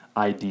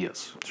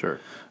ideas. Sure.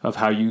 Of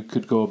how you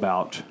could go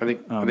about. I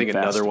think fasting.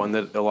 another one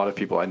that a lot of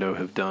people I know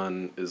have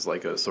done is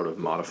like a sort of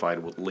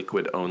modified with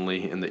liquid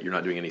only, in that you're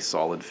not doing any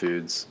solid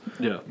foods.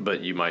 Yeah.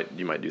 But you might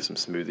do some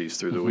smoothies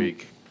through the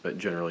week, but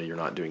generally you're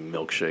not doing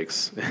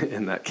milkshakes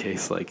in that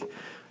case. Like,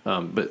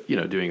 but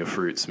doing a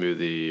fruit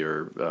smoothie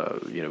or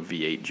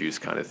V8 juice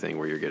kind of thing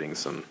where you're getting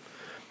some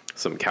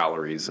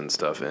calories and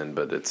stuff in,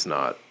 but it's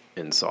not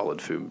in solid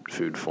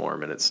food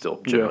form, and it's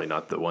still generally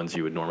not the ones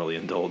you would normally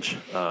indulge.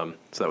 So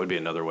that would be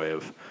another way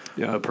of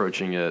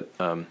approaching it.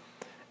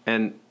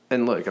 And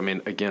look, I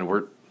mean, again,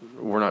 we're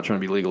not trying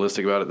to be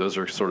legalistic about it. Those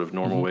are sort of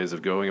normal ways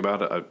of going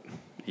about it.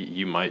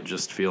 You might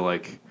just feel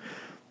like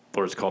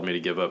Lord's called me to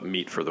give up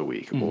meat for the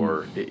week,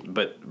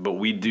 but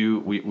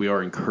we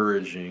are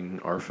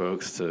encouraging our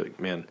folks to,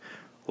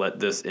 let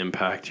this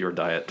impact your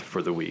diet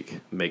for the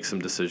week. Make some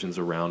decisions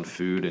around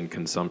food and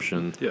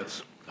consumption.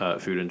 Yes.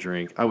 Food and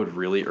drink. I would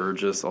really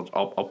urge us.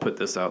 I'll put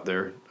this out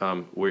there.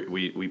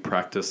 We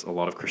practice a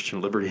lot of Christian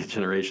liberty at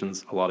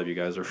Generations. A lot of you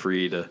guys are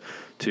free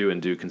to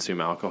and do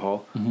consume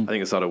alcohol. I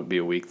think this ought to be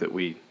a week that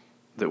we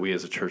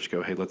as a church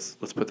go, hey, let's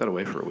put that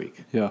away for a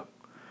week. Yeah.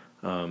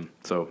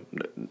 So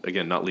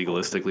again, not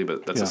legalistically,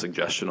 but that's a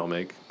suggestion I'll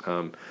make.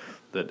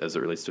 That as it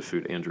relates to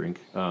food and drink.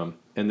 And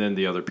then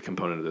the other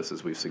component of this,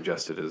 as we've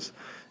suggested, is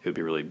it would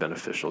be really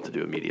beneficial to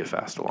do a media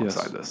fast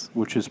alongside this,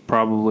 which is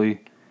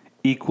probably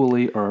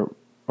equally or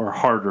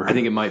harder. I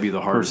think it might be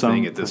the hardest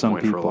thing at this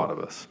point for a lot of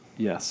us.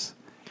 Yes.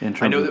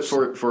 I know that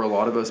for a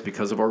lot of us,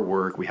 because of our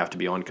work, we have to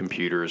be on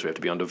computers, we have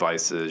to be on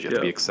devices, you have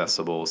to be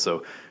accessible.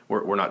 So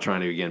we're not trying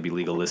to, again, be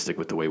legalistic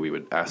with the way we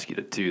would ask you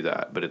to do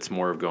that. But it's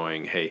more of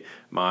going, hey,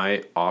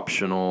 my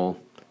optional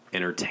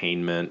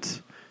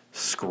entertainment,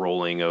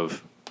 scrolling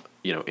of,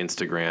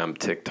 Instagram,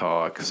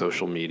 TikTok,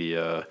 social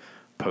media,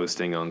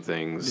 posting on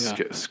things,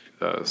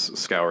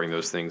 scouring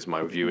those things,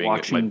 my viewing,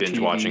 my binge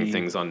watching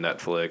things on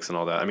Netflix and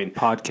all that. I mean,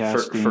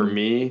 podcasting. For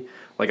me,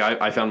 like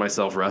I found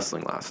myself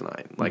wrestling last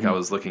night. Like I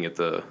was looking at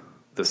the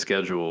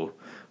schedule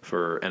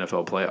for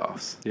NFL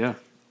playoffs. Yeah.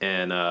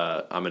 And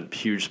I'm a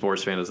huge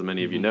sports fan, as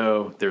many of you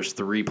know. There's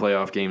 3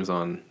 playoff games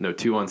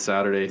 2 on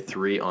Saturday,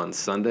 3 on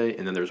Sunday,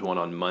 and then there's 1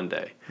 on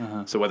Monday.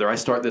 So whether I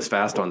start this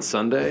fast on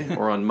Sunday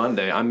or on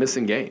Monday, I'm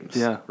missing games.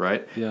 Yeah.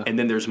 Right? Yeah. And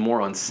then there's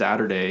more on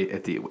Saturday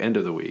at the end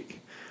of the week.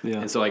 Yeah.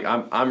 And so like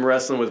I'm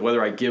wrestling with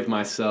whether I give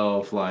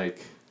myself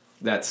like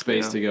that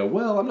space to go,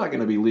 well, I'm not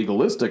going to be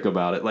legalistic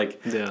about it. Like,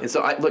 and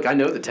so I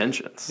know the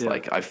tensions. Yeah.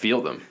 Like I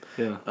feel them.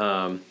 Yeah.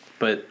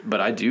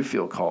 But I do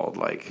feel called.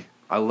 Like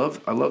I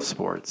love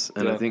sports,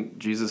 and I think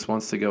Jesus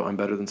wants to go, I'm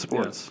better than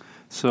sports. Yeah.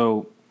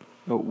 So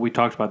we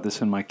talked about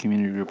this in my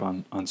community group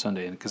on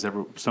Sunday, because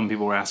some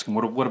people were asking,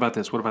 what about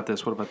this? What about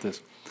this? What about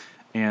this?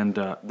 And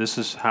this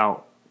is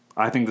how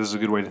I think this is a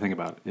good way to think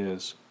about it,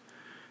 is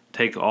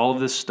take all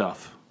of this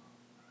stuff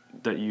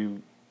that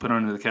you put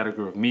under the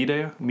category of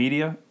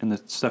media and the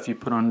stuff you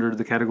put under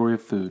the category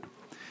of food.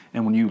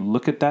 And when you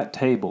look at that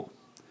table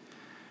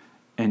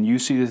and you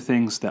see the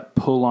things that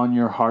pull on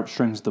your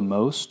heartstrings the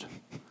most,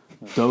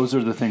 those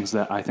are the things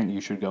that I think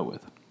you should go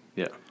with.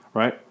 Yeah.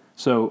 Right?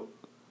 So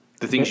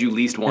the things you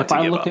least want to give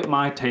up. If I look at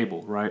my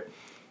table, right,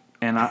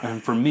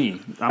 and for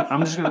me,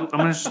 I'm just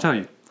gonna tell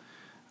you,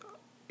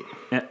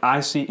 I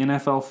see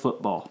NFL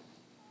football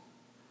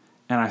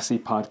and I see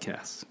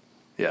podcasts.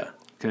 Yeah.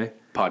 Okay.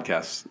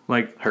 Podcasts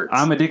hurts.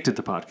 I'm addicted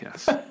to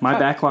podcasts. My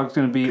backlog's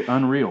going to be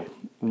unreal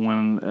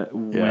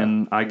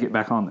when I get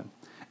back on them.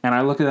 And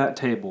I look at that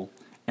table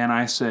and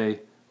I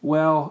say,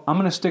 well, I'm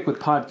going to stick with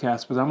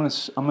podcasts, but I'm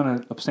going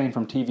to abstain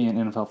from TV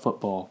and NFL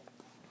football.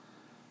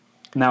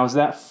 Now, is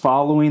that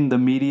following the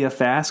media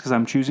fast because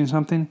I'm choosing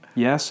something?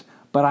 Yes,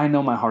 but I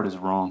know my heart is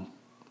wrong.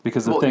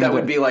 Because that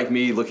would be like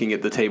me looking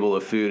at the table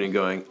of food and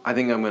going, I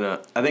think I'm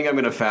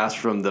gonna fast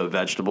from the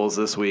vegetables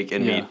this week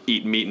and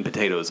eat meat and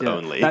potatoes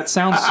only. That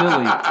sounds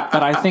silly,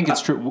 but I think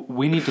it's true.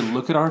 We need to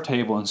look at our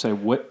table and say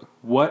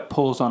what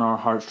pulls on our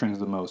heartstrings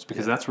the most,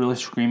 because that's really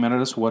screaming at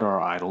us. What are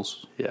our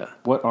idols? Yeah.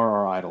 What are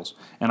our idols?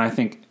 And I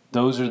think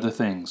those are the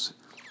things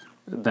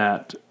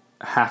that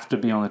have to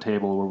be on the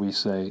table where we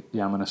say, I'm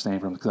going to abstain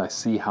from, because I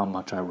see how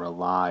much I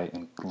rely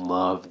and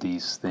love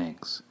these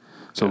things.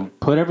 So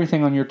put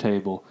everything on your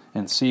table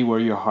and see where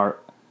your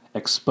heart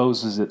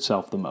exposes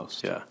itself the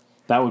most. Yeah,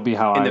 that would be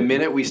how. And the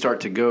minute we start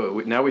to go,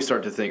 now we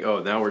start to think,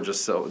 now we're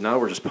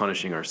just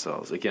punishing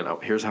ourselves. Again,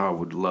 here's how I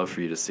would love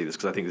for you to see this,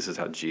 because I think this is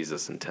how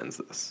Jesus intends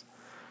this.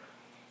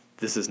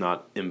 This is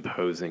not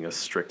imposing a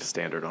strict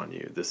standard on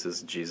you. This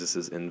is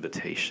Jesus'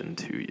 invitation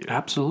to you.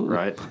 Absolutely.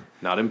 Right?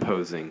 Not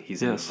imposing.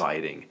 He's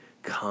inviting.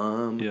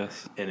 Come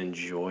and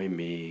enjoy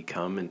me.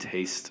 Come and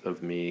taste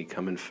of me.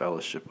 Come and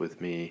fellowship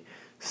with me.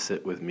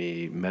 Sit with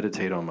me,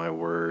 meditate on my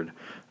word,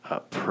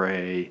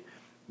 pray,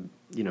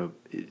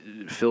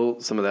 fill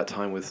some of that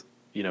time with,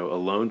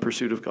 alone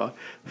pursuit of God.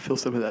 Fill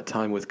some of that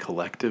time with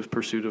collective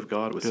pursuit of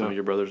God with some of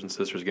your brothers and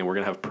sisters. Again, we're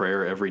going to have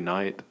prayer every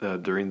night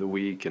during the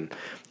week, and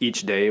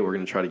each day we're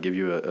going to try to give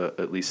you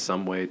at least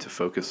some way to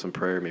focus some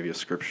prayer, maybe a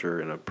scripture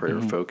and a prayer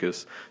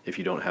focus. If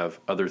you don't have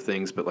other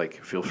things, but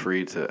feel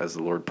free to, as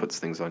the Lord puts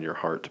things on your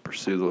heart, to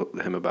pursue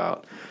Him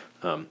about.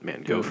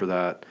 go for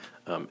that.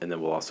 And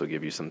then we'll also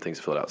give you some things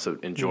filled out. So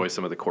enjoy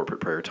some of the corporate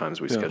prayer times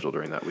we schedule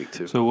during that week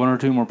too. So one or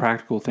two more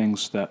practical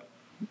things that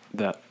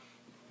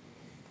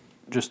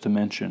just to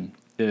mention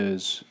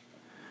is,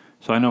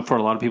 so I know for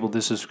a lot of people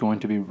this is going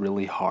to be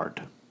really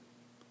hard.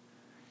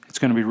 It's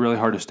going to be really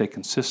hard to stay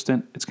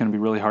consistent. It's going to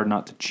be really hard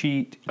not to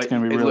cheat. It's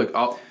going to be really...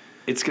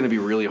 it's going to be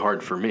really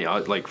hard for me.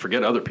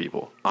 Forget other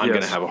people. I'm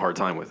going to have a hard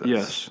time with this.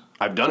 Yes.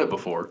 I've done it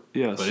before,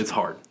 but it's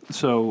hard.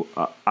 So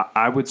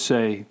I would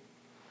say,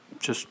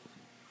 just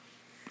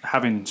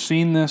having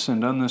seen this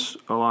and done this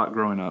a lot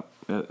growing up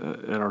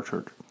at our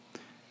church,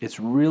 it's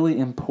really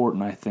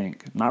important, I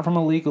think, not from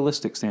a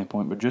legalistic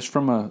standpoint, but just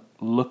from a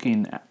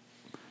looking at,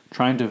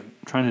 trying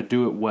to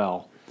do it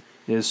well,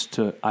 is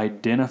to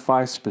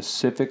identify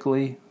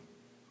specifically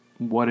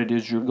what it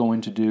is you're going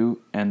to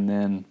do and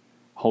then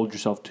hold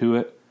yourself to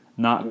it,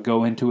 not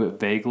go into it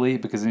vaguely,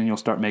 because then you'll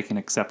start making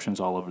exceptions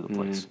all over the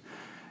place.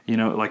 You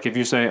know, like if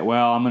you say,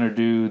 well, I'm going to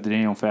do the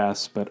Daniel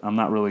fast, but I'm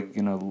not really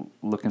going to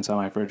look inside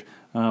my fridge.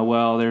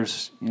 Well,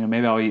 there's,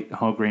 maybe I'll eat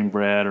whole grain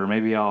bread, or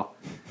maybe I'll,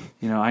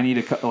 I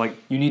need to,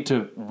 you need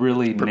to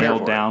really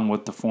nail down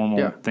what the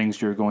formal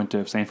things you're going to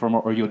abstain from,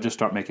 or you'll just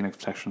start making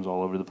exceptions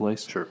all over the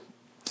place. Sure.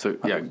 So,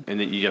 and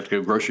then you have to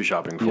go grocery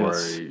shopping for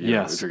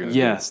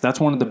Yes, that's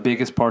one of the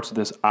biggest parts of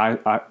this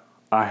I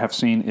have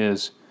seen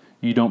is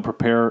you don't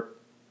prepare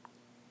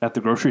at the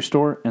grocery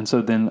store, and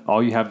so then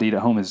all you have to eat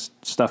at home is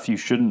stuff you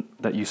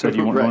shouldn't, that you said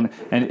you wouldn't want,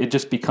 and it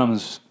just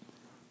becomes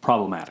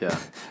problematic. Yeah.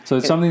 So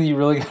it's something you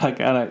really gotta think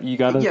about.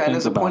 Yeah, and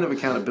as a point of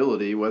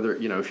accountability, whether,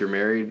 if you're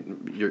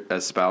married,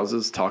 as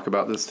spouses, talk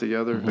about this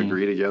together,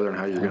 agree together on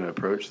how you're going to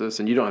approach this,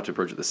 and you don't have to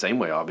approach it the same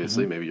way,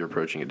 obviously, maybe you're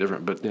approaching it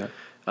different, but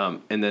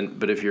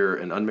but if you're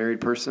an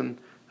unmarried person,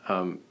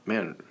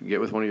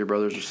 get with one of your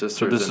brothers or sisters.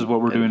 So this is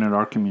what we're doing in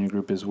our community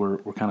group, is we're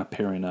kind of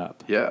pairing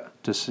up. Yeah.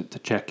 To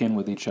check in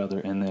with each other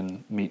and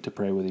then meet to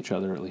pray with each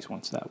other at least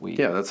once that week.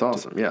 Yeah, that's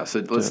awesome. So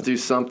let's do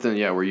something,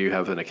 where you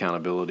have an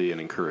accountability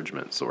and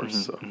encouragement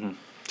source.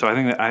 So I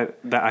think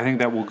I think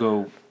that will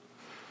go.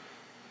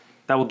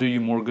 That will do you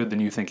more good than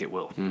you think it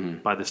will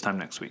by this time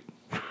next week.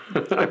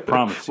 I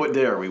promise. What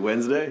day are we?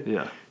 Wednesday?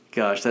 Yeah.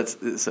 Gosh,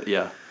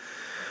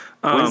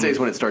 Wednesday's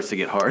when it starts to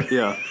get hard.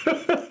 Yeah.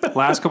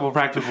 Last couple of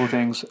practical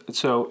things.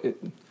 So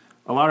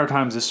a lot of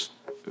times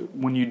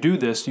when you do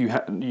this,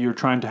 you're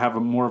trying to have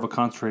more of a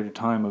concentrated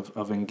time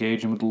of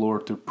engaging with the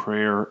Lord through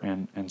prayer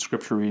and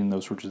scripture reading,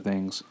 those sorts of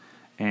things.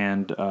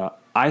 And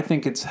I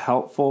think it's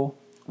helpful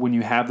when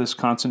you have this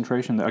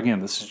concentration. Again,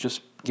 this is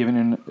just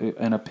giving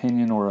an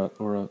opinion or a.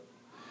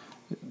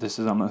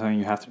 I'm not saying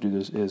you have to do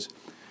this.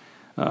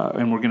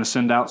 And we're going to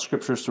send out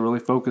scriptures to really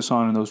focus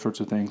on and those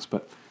sorts of things,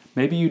 but.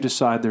 Maybe you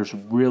decide there's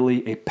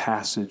really a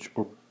passage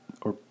or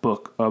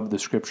book of the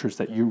scriptures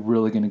that you're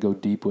really going to go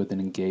deep with and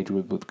engage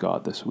with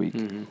God this week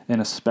in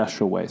a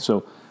special way.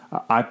 So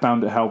I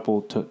found it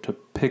helpful to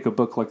pick a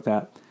book like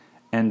that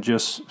and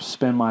just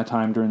spend my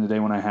time during the day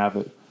when I have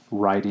it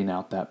writing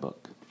out that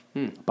book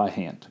by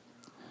hand.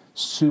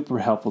 Super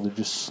helpful to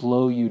just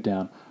slow you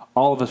down.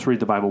 All of us read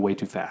the Bible way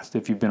too fast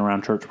if you've been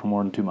around church for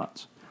more than 2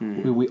 months.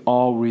 We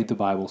all read the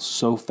Bible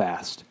so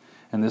fast.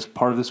 And this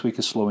part of this week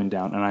is slowing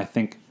down. And I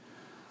think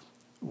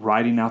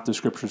writing out the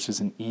scriptures is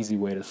an easy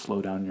way to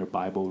slow down your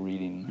Bible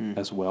reading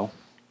as well.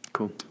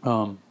 Cool.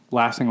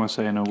 Last thing I want to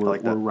say, I know we're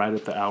right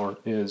at the hour,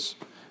 is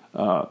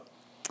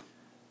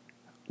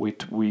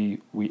we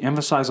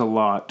emphasize a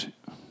lot,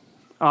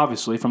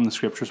 obviously from the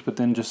scriptures, but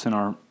then just in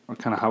our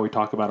kind of how we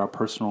talk about our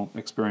personal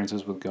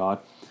experiences with God,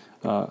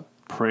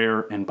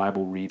 prayer and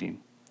Bible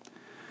reading.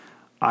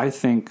 I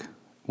think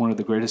one of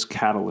the greatest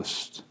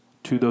catalysts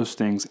to those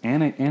things,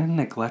 and a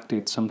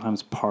neglected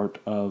sometimes part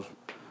of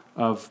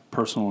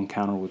personal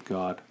encounter with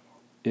God,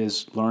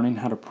 is learning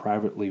how to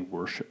privately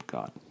worship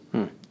God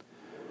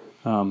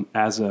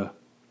as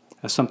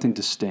something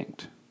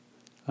distinct.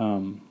 A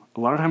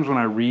lot of times when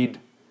I read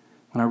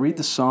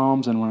the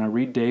Psalms and when I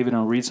read David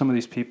and I read some of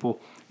these people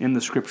in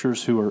the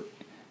scriptures who are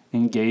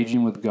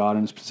engaging with God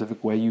in a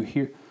specific way,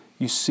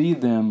 you see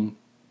them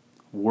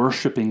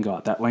worshiping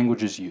God. That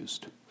language is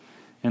used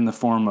in the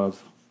form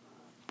of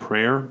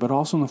prayer, but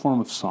also in the form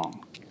of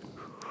song.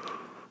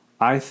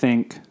 I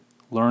think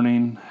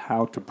learning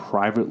how to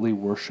privately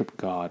worship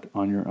God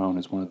on your own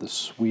is one of the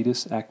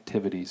sweetest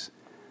activities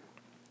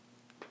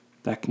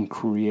that can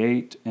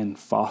create and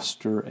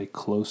foster a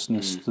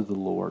closeness to the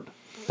Lord.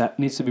 That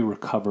needs to be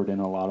recovered in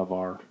a lot of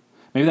our...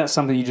 Maybe that's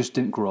something you just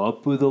didn't grow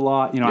up with a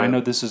lot. I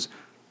know there's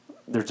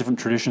different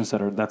traditions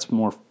that's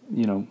more,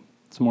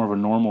 it's more of a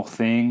normal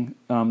thing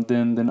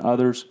than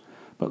others.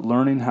 But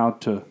learning how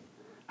to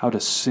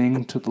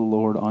sing to the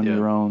Lord on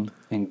your own,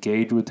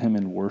 engage with Him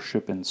in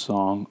worship and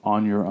song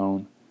on your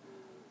own,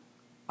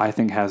 I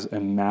think has a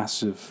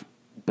massive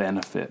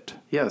benefit.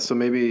 Yeah, so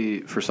maybe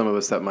for some of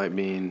us that might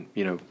mean,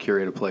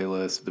 curate a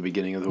playlist at the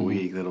beginning of the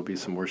week. That'll be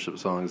some worship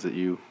songs that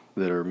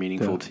are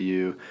meaningful to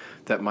you.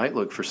 That might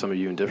look for some of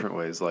you in different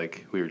ways.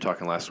 Like we were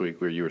talking last week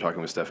where you were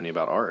talking with Stephanie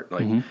about art.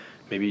 Like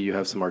maybe you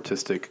have some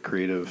artistic,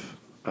 creative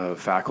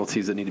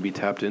faculties that need to be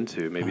tapped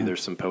into. Maybe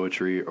there's some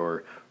poetry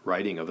or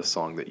writing of a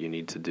song that you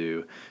need to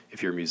do.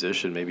 If you're a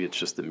musician, maybe it's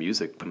just the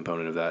music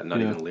component of that, and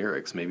not even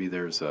lyrics. Maybe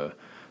there's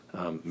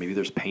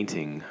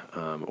painting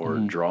or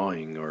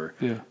drawing or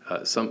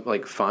some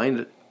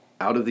find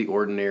out of the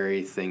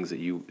ordinary things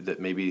that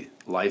maybe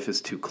life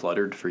is too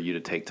cluttered for you to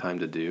take time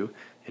to do,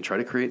 and try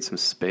to create some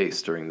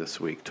space during this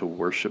week to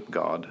worship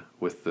God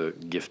with the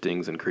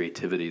giftings and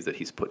creativities that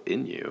He's put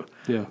in you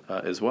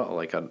as well.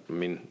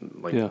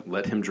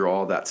 Let Him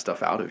draw that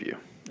stuff out of you,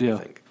 I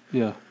think.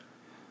 Yeah.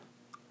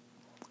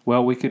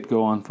 Well, we could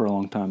go on for a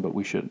long time, but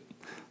we shouldn't.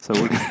 So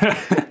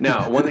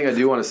now, one thing I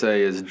do want to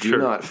say is do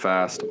not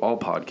fast all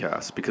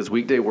podcasts, because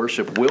weekday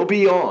worship will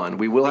be on.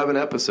 We will have an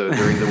episode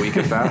during the week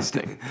of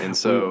fasting. And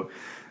so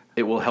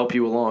it will help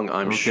you along,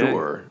 I'm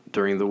sure,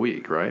 during the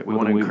week, right? We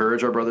want to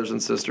encourage our brothers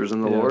and sisters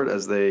in the Lord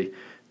as they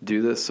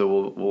do this.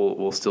 So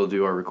we'll still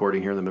do our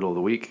recording here in the middle of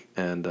the week,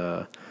 and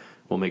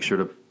we'll make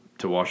sure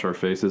to wash our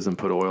faces and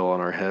put oil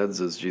on our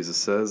heads, as Jesus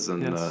says,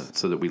 and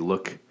so that we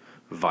look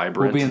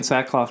vibrant. We'll be in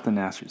sackcloth and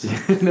ashes.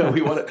 No,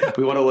 we want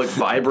to look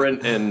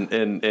vibrant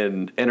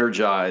and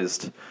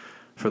energized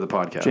for the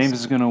podcast. James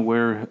is going to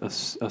wear a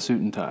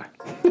suit and tie.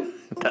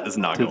 That is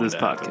not to going this to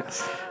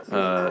podcast.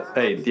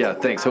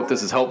 Thanks. Hope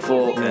this is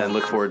helpful, and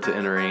look forward to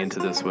entering into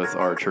this with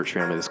our church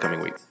family this coming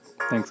week.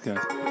 Thanks,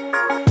 guys.